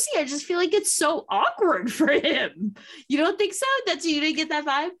Lugosi. I just feel like it's so awkward for him. You don't think so? You didn't get that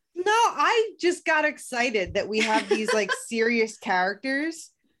vibe? No, I just got excited that we have these like serious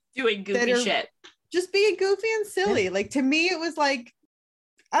characters doing goofy shit. Just being goofy and silly. Like, to me, it was like,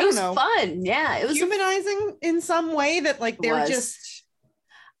 I don't know. Fun. Yeah. It was humanizing in some way that like they're just,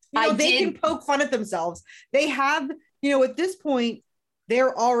 they can poke fun at themselves. They have, at this point,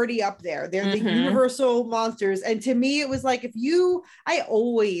 they're already up there. They're the universal monsters. And to me, it was like, I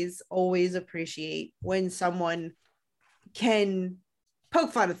always appreciate when someone can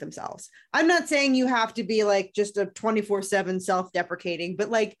poke fun at themselves. I'm not saying you have to be like just a 24/7 self-deprecating, but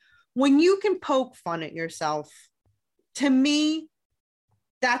like when you can poke fun at yourself, to me,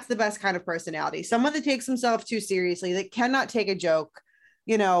 that's the best kind of personality. Someone that takes himself too seriously, that cannot take a joke,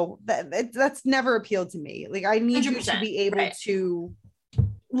 that's never appealed to me. Like, I need you to be able to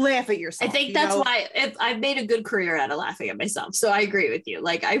laugh at yourself. I think that's why I've made a good career out of laughing at myself. So I agree with you.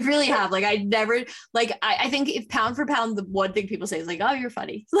 Like, I really have. Like, I never, like, I think if pound for pound, the one thing people say is like, oh, you're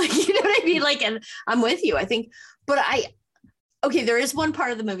funny. Like, you know what I mean? Like, and I'm with you. I think, but there is one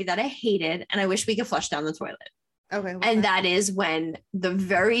part of the movie that I hated, and I wish we could flush down the toilet. Okay. And that is when the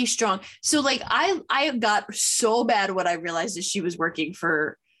very strong, so like I got so bad when I realized that she was working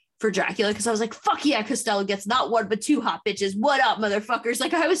for Dracula, because I was like, fuck yeah, Costello gets not one but two hot bitches. What up, motherfuckers?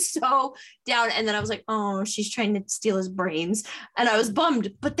 Like, I was so down. And then I was like, oh, she's trying to steal his brains. And I was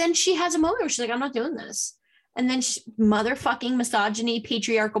bummed. But then she has a moment where she's like, I'm not doing this. And then motherfucking misogyny,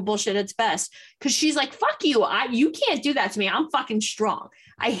 patriarchal bullshit at its best. Because she's like, fuck you. You can't do that to me. I'm fucking strong.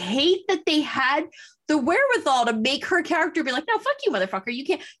 I hate that they had the wherewithal to make her character be like, no, fuck you, motherfucker. You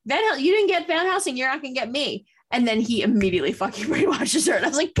can't. You didn't get Van Helsing. You're not going to get me. And then he immediately fucking brainwashes her. And I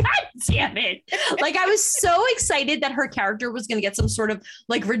was like, God damn it. Like, I was so excited that her character was going to get some sort of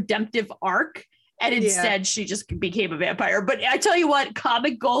like redemptive arc. And instead she just became a vampire. But I tell you what,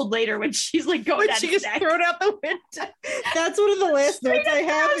 comic gold later when she's like going she gets thrown out the window. That's one of the last notes I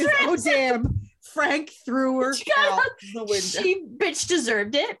have is, oh damn, Frank threw her out the window. She bitch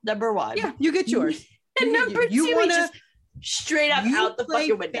deserved it, number one. Yeah, you get yours. And number two, you just straight up out the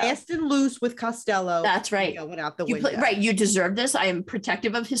fucking window. Fast and loose with Costello. That's right. Going out the window. Right. You deserve this. I am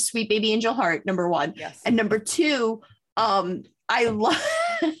protective of his sweet baby angel heart. Number one. Yes. And number two, I love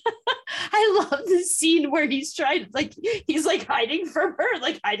the scene where he's hiding from her,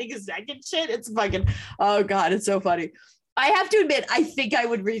 like hiding his neck and shit. It's fucking, oh God, it's so funny. I have to admit, I think I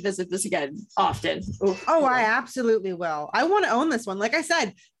would revisit this again often. Oof. Oh, I absolutely will. I want to own this one. Like I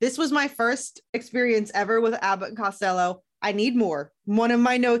said, this was my first experience ever with Abbott and Costello. I need more. One of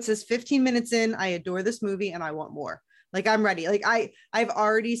my notes is 15 minutes in, I adore this movie and I want more. Like, I'm ready. Like, I've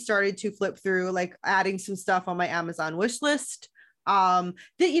already started to flip through, like adding some stuff on my Amazon wish list. You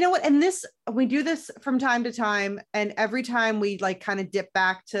know what? And we do this from time to time. And every time we like kind of dip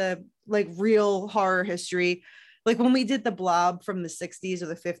back to like real horror history, like when we did The Blob from the 60s or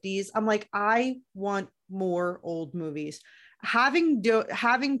the 50s, I'm like, I want more old movies. Having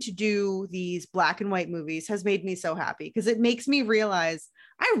to do these black and white movies has made me so happy, because it makes me realize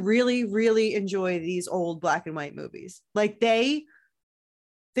I really, really enjoy these old black and white movies. Like they're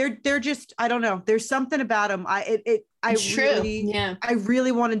just, I don't know. There's something about them. I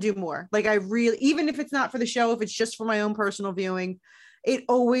really want to do more. Like even if it's not for the show, if it's just for my own personal viewing, it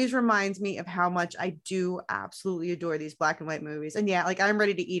always reminds me of how much I do absolutely adore these black and white movies. And yeah, like I'm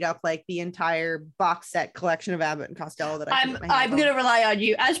ready to eat up like the entire box set collection of Abbott and Costello that I'm going to rely on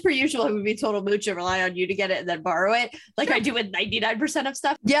you. As per usual, it would be total mooch and rely on you to get it and then borrow it. Like sure. I do with 99% of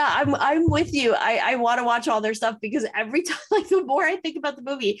stuff. Yeah, I'm with you. I want to watch all their stuff, because every time, like the more I think about the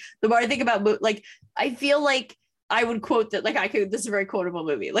movie, the more I think about, like, I feel like I would quote that, like, this is a very quotable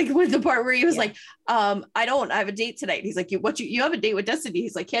movie. Like with the part where he was like, I have a date tonight. He's like, you have a date with Destiny.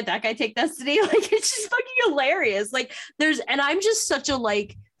 He's like, can't that guy take Destiny? Like, it's just fucking hilarious. Like and I'm just such a,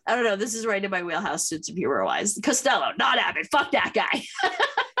 like, I don't know, this is right in my wheelhouse to viewer wise. Costello, not Abbott. Fuck that guy.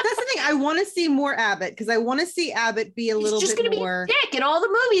 That's the thing. I want to see more Abbott, because I want to see Abbott be a little bit more dick in all the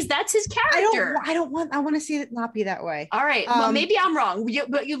movies. That's his character. I want to see it not be that way. All right. Well, maybe I'm wrong.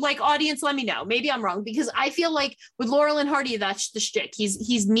 But you like, audience, let me know. Maybe I'm wrong, because I feel like with Laurel and Hardy, that's the shtick.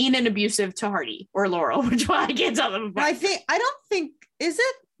 He's mean and abusive to Hardy or Laurel, which one I can't tell them about. I don't think is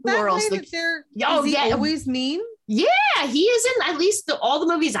it that Laurel's way that they're always mean? Yeah, he is in at least all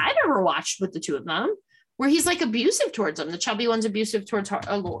the movies I've ever watched with the two of them. where he's like abusive towards them. The chubby one's abusive towards her.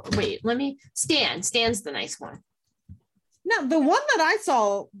 Oh, wait, Stan's the nice one. No, the one that I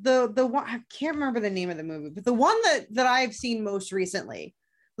saw, the one, I can't remember the name of the movie, but the one that I've seen most recently,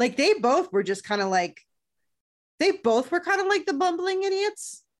 like they both were just kind of like, the bumbling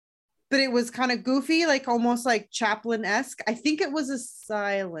idiots, but it was kind of goofy, like almost like Chaplin-esque. I think it was a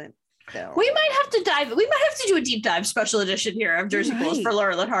silent film. We might have to do a deep dive special edition here of Jersey Ghouls for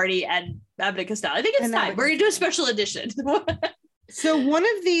Laurel and Hardy and Abbott and Costello. I think it's time. We're gonna do a special edition. So one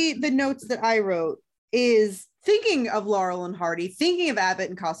of the notes that I wrote is thinking of Laurel and Hardy, thinking of Abbott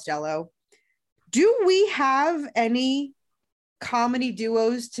and Costello. Do we have any comedy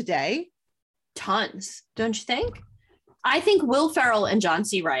duos today? Tons, don't you think? I think Will Ferrell and John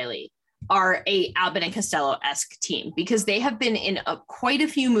C. Reilly are a Abbott and Costello-esque team because they have been in quite a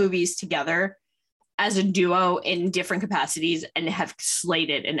few movies together as a duo in different capacities and have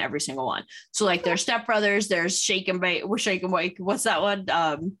slayed it in every single one. So like there's Step Brothers, there's Shake and Bake, what's that one?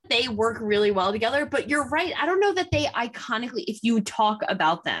 They work really well together, but you're right. I don't know that they iconically, if you talk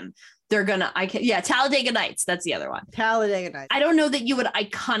about them, they're gonna, Talladega Nights. That's the other one. Talladega Nights. I don't know that you would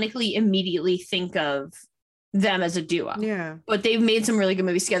iconically immediately think of them as a duo. Yeah. But they've made some really good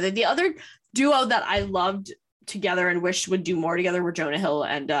movies together. The other duo that I loved together and wished would do more together were Jonah Hill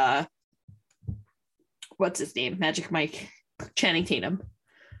and what's his name? Magic Mike, Channing Tatum.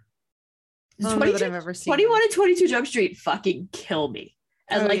 I don't know that I've ever seen 21 and 22 Jump Street fucking kill me.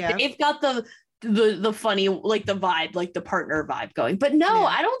 And they've got the funny, like the vibe, like the partner vibe going. But no,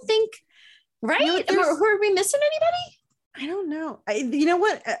 I don't think, right? Are we missing anybody? I don't know. You know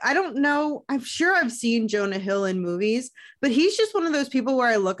what? I don't know. I'm sure I've seen Jonah Hill in movies, but he's just one of those people where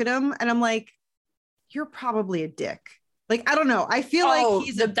I look at him and I'm like, you're probably a dick. Like, I don't know. I feel like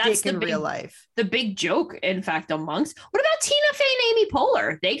he's a dick in real life. The big joke, in fact, amongst. What about Tina Fey and Amy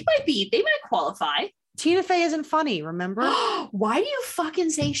Poehler? They might qualify. Tina Fey isn't funny, remember? Why do you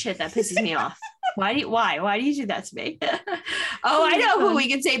fucking say shit that pisses me off? Why do you do that to me? I know who we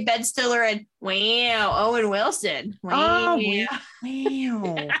can say: Ben Stiller and Owen Wilson. Wow,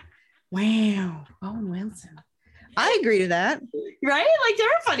 Owen Wilson. I agree to that. Right? Like they're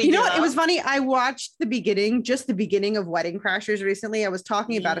funny. You know what? It was funny. I watched the beginning of Wedding Crashers recently. I was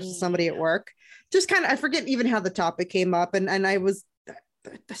talking about it to somebody at work. Just kind of, I forget even how the topic came up, and I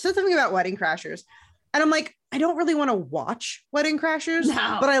said something about Wedding Crashers. And I'm like, I don't really want to watch Wedding Crashers,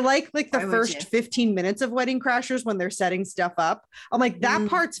 but I like the first 15 minutes of Wedding Crashers when they're setting stuff up. I'm like, that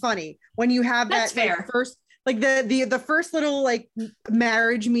part's funny when you have that first, like the first little like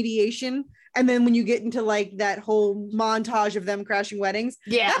marriage mediation. And then when you get into like that whole montage of them crashing weddings,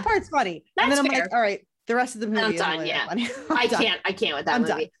 that part's funny. And then I'm like, all right, the rest of the movie is really funny. I can't with that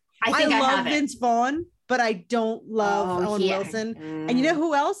movie. I love Vince Vaughn, but I don't love Owen Wilson. And you know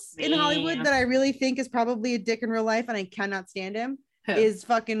who else in Hollywood that I really think is probably a dick in real life and I cannot stand him? Who? Is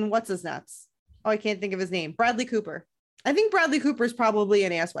fucking what's his nuts? Oh, I can't think of his name. Bradley Cooper. I think Bradley Cooper is probably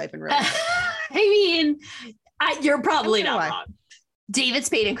an asswipe in real life. I mean, you're probably not wrong. David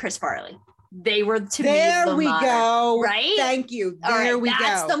Spade and Chris Farley. They were to there me. We go. Right. Thank you. There we go.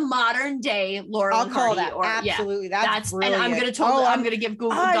 That's the modern day Laurel. I'll call that. Absolutely. That's brilliant. And I'm gonna give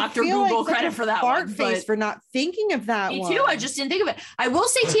Google Dr. Google credit for that one. Face for not thinking of that. Me too. I just didn't think of it. I will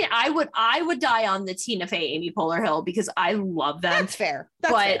say, Tina. I would die on the Tina Fey, Amy Poehler hill because I love them. That's fair.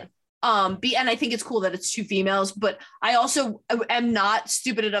 Fair. And I think it's cool that it's two females, but I also am not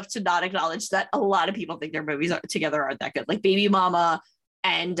stupid enough to not acknowledge that a lot of people think their movies together aren't that good. Like Baby Mama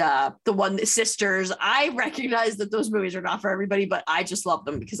and the one, the Sisters. I recognize that those movies are not for everybody, but I just love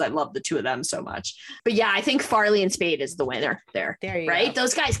them because I love the two of them so much. But yeah, I think Farley and Spade is the winner there. There you go.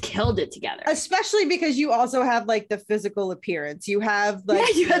 Those guys killed it together. Especially because you also have like the physical appearance. You have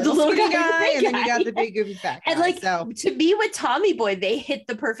like you had the little guy and then you got the big goofy fat guy. And like to be with Tommy Boy, they hit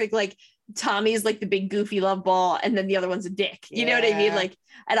the perfect, like Tommy's like the big goofy love ball and then the other one's a dick. You know what I mean? Like,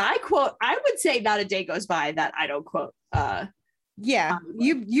 and I would say not a day goes by that I don't quote yeah,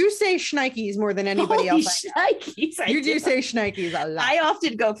 you say shnikes more than anybody else. Shnikes, you do say shnikes a lot. I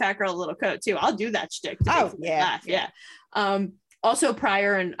often go fat girl little coat too. I'll do that shtick. Yeah. Also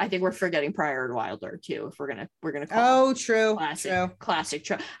Pryor, and I think we're forgetting Pryor and Wilder too. If we're gonna call classic.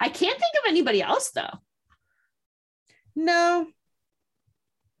 I can't think of anybody else though. No,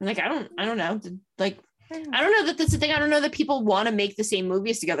 like I don't know. Like I don't know that that's the thing. I don't know that people want to make the same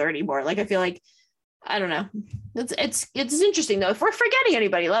movies together anymore. Like I feel like. I don't know. It's interesting though. If we're forgetting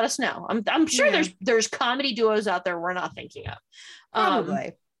anybody, let us know. I'm sure there's comedy duos out there we're not thinking of.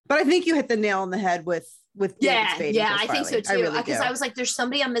 Probably. But I think you hit the nail on the head with David Spade and Chris I think so Farley. too. Because do. I was like, there's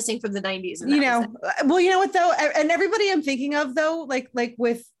somebody I'm missing from the 90s. You know, well, you know what though, and everybody I'm thinking of though, like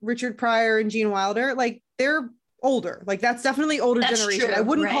with Richard Pryor and Gene Wilder, like they're older. Like that's definitely older generation. True, I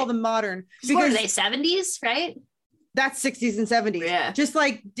wouldn't call them modern because they 70s, right? That's 60s and 70s. Yeah, just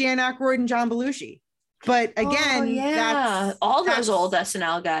like Dan Aykroyd and John Belushi. But again, that's all those old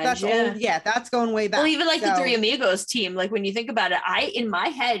SNL guys. That's old. Yeah, that's going way back. Well, even like the Three Amigos team. Like when you think about it, in my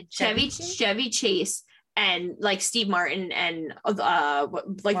head, Chevy Chase and like Steve Martin and like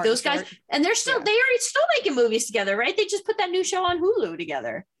Martin those guys, Short. And they're still they are still making movies together, right? They just put that new show on Hulu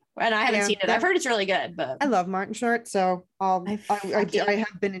together, and I haven't seen it. I've heard it's really good, but I love Martin Short, so I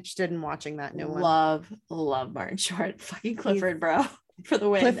have been interested in watching that new one. Love Martin Short, fucking Clifford, bro. For the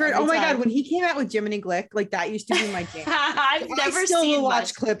win. Clifford, oh my god, when he came out with Jiminy Glick, like that used to be my jam. I still will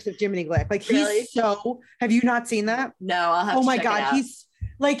watch clips of Jiminy Glick. Like really? Have you not seen that? No, I'll have to my god, he's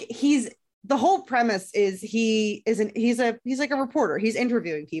the whole premise is he's like a reporter. He's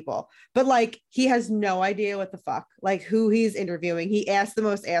interviewing people, but like he has no idea what the fuck, like who he's interviewing. He asks the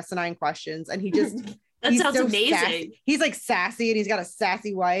most asinine questions and he just that sounds so amazing. Sassy. He's like sassy and he's got a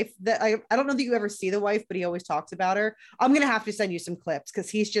sassy wife that I don't know that you ever see the wife, but he always talks about her. I'm going to have to send you some clips because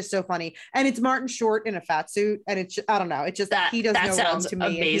he's just so funny. And it's Martin Short in a fat suit. And it's, I don't know. It's just, he does no wrong to me.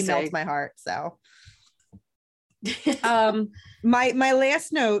 And he melts my heart. So my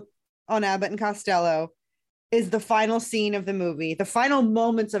last note on Abbott and Costello is the final scene of the movie, the final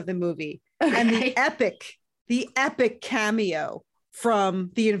moments of the movie, and the epic cameo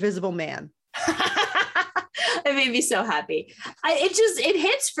from the Invisible Man. It made me so happy. It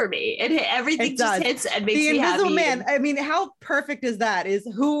hits for me. Everything just hits and makes me happy. The Invisible Man. I mean, how perfect is that? Is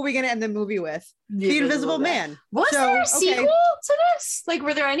who are we going to end the movie with? The Invisible Man. Was there a sequel to this? Like,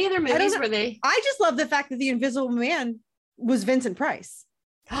 were there any other movies where they? I just love the fact that the Invisible Man was Vincent Price.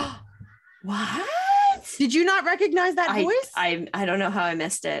 What? Did you not recognize that voice? I don't know how I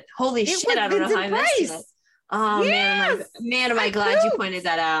missed it. Holy shit! I don't know how I missed it. Oh yes, man, am I glad you pointed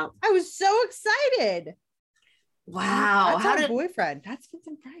that out. I was so excited. Wow. That's our boyfriend. That's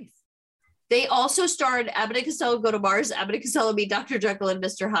Vincent Price. They also starred Abbott and Costello Go to Mars, Abbott and Costello Meet Dr. Jekyll and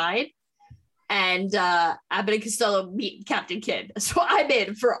Mr. Hyde, and Abbott and Costello Meet Captain Kidd. So I'm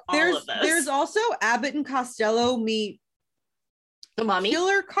in for all of this. There's also Abbott and Costello Meet the Mummy,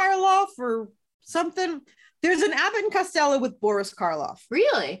 Killer Karloff or something. There's an Abbott and Costello with Boris Karloff.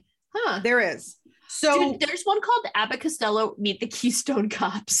 Really? Huh. There is. So there's one called Abbott Costello Meet the Keystone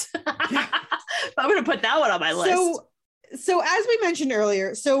Cops. I'm going to put that one on my list. So as we mentioned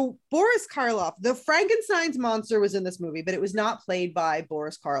earlier, so Boris Karloff, the Frankenstein's monster was in this movie, but it was not played by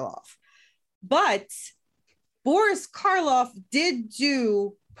Boris Karloff. But Boris Karloff did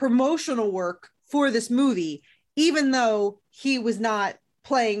do promotional work for this movie, even though he was not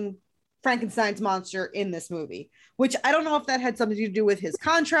playing Frankenstein's monster in this movie, which I don't know if that had something to do with his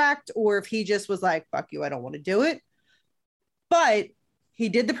contract or if he just was like, fuck you, I don't want to do it. But he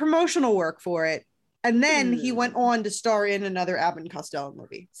did the promotional work for it. And then he went on to star in another Abbott and Costello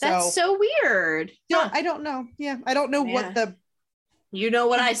movie. That's so weird. I don't know. Yeah. I don't know what the... You know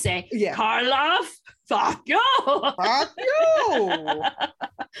what I say. Yeah. Karloff, fuck you. Fuck you.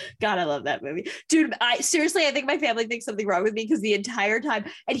 God, I love that movie. Dude, I think my family thinks something wrong with me because the entire time,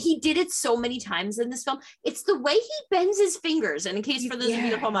 and he did it so many times in this film, it's the way he bends his fingers. And in case for those of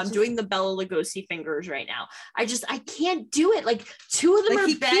you at home, I'm doing the Bela Lugosi fingers right now. I can't do it. Like two of them are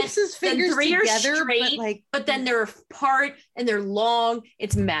bent, then three together, are straight, but then they're apart and they're long.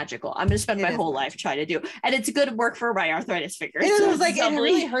 It's magical. I'm going to spend my whole life trying to do. And it's good work for my arthritis fingers. It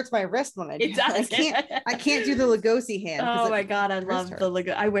really hurts my wrist when I do it. Does. I can't do the Lugosi hand. Oh my God. I love the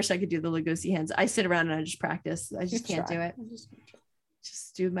Lugosi. I wish I could do the Lugosi hands. I sit around and I just practice. I just can't do it.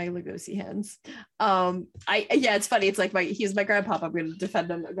 Just do my Lugosi hands. It's funny. It's like he's my grandpapa. I'm going to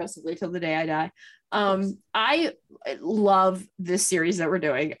defend him aggressively till the day I die. I love this series that we're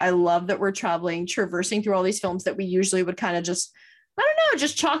doing. I love that we're traversing through all these films that we usually would kind of just, I don't know,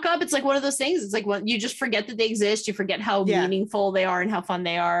 just chalk up. It's like one of those things. It's like when you just forget that they exist. You forget how meaningful they are and how fun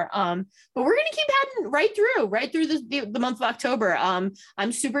they are. But we're going to keep heading right through the month of October.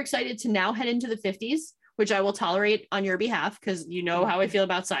 I'm super excited to now head into the 50s, which I will tolerate on your behalf because you know how I feel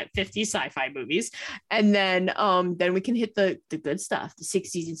about 50s sci-fi movies. And then we can hit the good stuff, the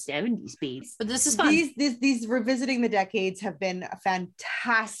 60s and 70s, baby. But this is fun. These revisiting the decades have been a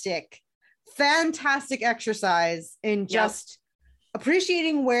fantastic exercise in just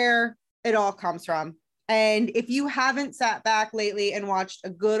appreciating where it all comes from. And if you haven't sat back lately and watched a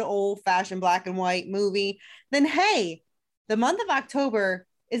good old-fashioned black and white movie, then hey, the month of October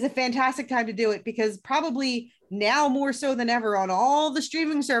is a fantastic time to do it because probably now more so than ever on all the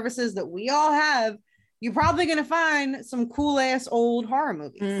streaming services that we all have, you're probably going to find some cool ass old horror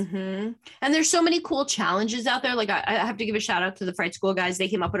movies. Mm-hmm. And there's so many cool challenges out there. Like I have to give a shout out to the Fright School guys. They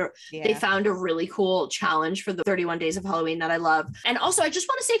came up with they found a really cool challenge for the 31 days of Halloween that I love. And also I just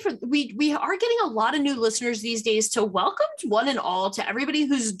want to say we are getting a lot of new listeners these days, to welcome one and all to everybody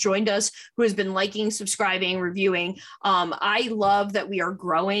who's joined us, who has been liking, subscribing, reviewing. I love that we are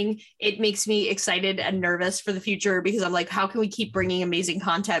growing. It makes me excited and nervous for the future, because I'm like, how can we keep bringing amazing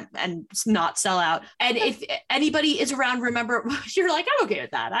content and not sell out? And if anybody is around, remember, you're like, I'm okay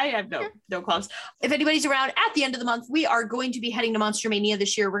with that. I have no qualms. If anybody's around at the end of the month, we are going to be heading to Monster Mania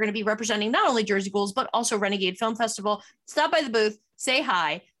this year. We're going to be representing not only Jersey Ghouls, but also Renegade Film Festival. Stop by the booth, say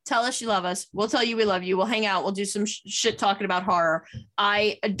hi, tell us you love us. We'll tell you we love you. We'll hang out. We'll do some shit talking about horror.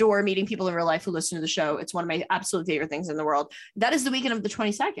 I adore meeting people in real life who listen to the show. It's one of my absolute favorite things in the world. That is the weekend of the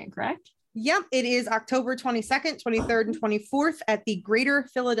 22nd, correct? Yep, it is October 22nd, 23rd, and 24th at the Greater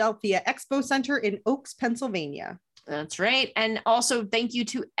Philadelphia Expo Center in Oaks, Pennsylvania. That's right. And also thank you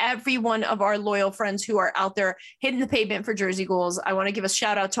to every one of our loyal friends who are out there hitting the pavement for Jersey Ghouls. I want to give a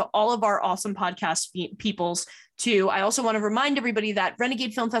shout out to all of our awesome podcast peoples too. I also want to remind everybody that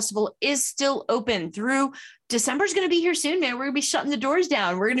Renegade Film Festival is still open through December's going to be here soon, man. We're going to be shutting the doors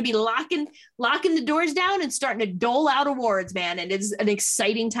down. We're going to be locking the doors down and starting to dole out awards, man. And it's an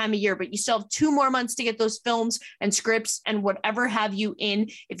exciting time of year, but you still have 2 more months to get those films and scripts and whatever have you in.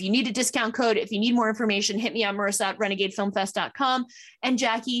 If you need a discount code, if you need more information, hit me up, Marissa at renegadefilmfest.com. And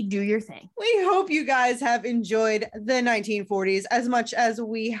Jackie, do your thing. We hope you guys have enjoyed the 1940s as much as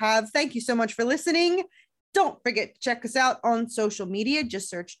we have. Thank you so much for listening. Don't forget to check us out on social media. Just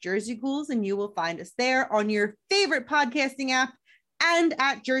search Jersey Ghouls and you will find us there on your favorite podcasting app and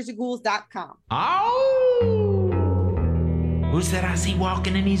at jerseyghouls.com. Oh! Who's that I see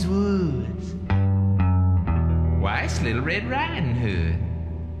walking in these woods? Why, it's Little Red Riding Hood.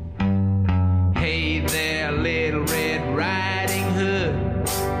 Hey there, Little Red Riding Hood.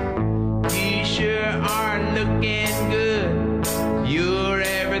 You sure are looking good. You're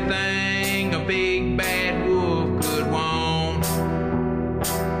everything a big bad wolf could want.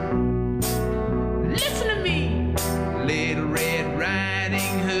 Listen to me, Little Red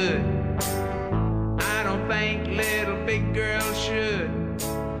Riding Hood. I don't think little big girls should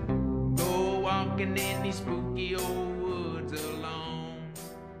go walking in these spooky old woods alone.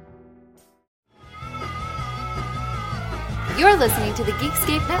 You're listening to the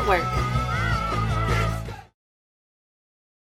Geekscape Network.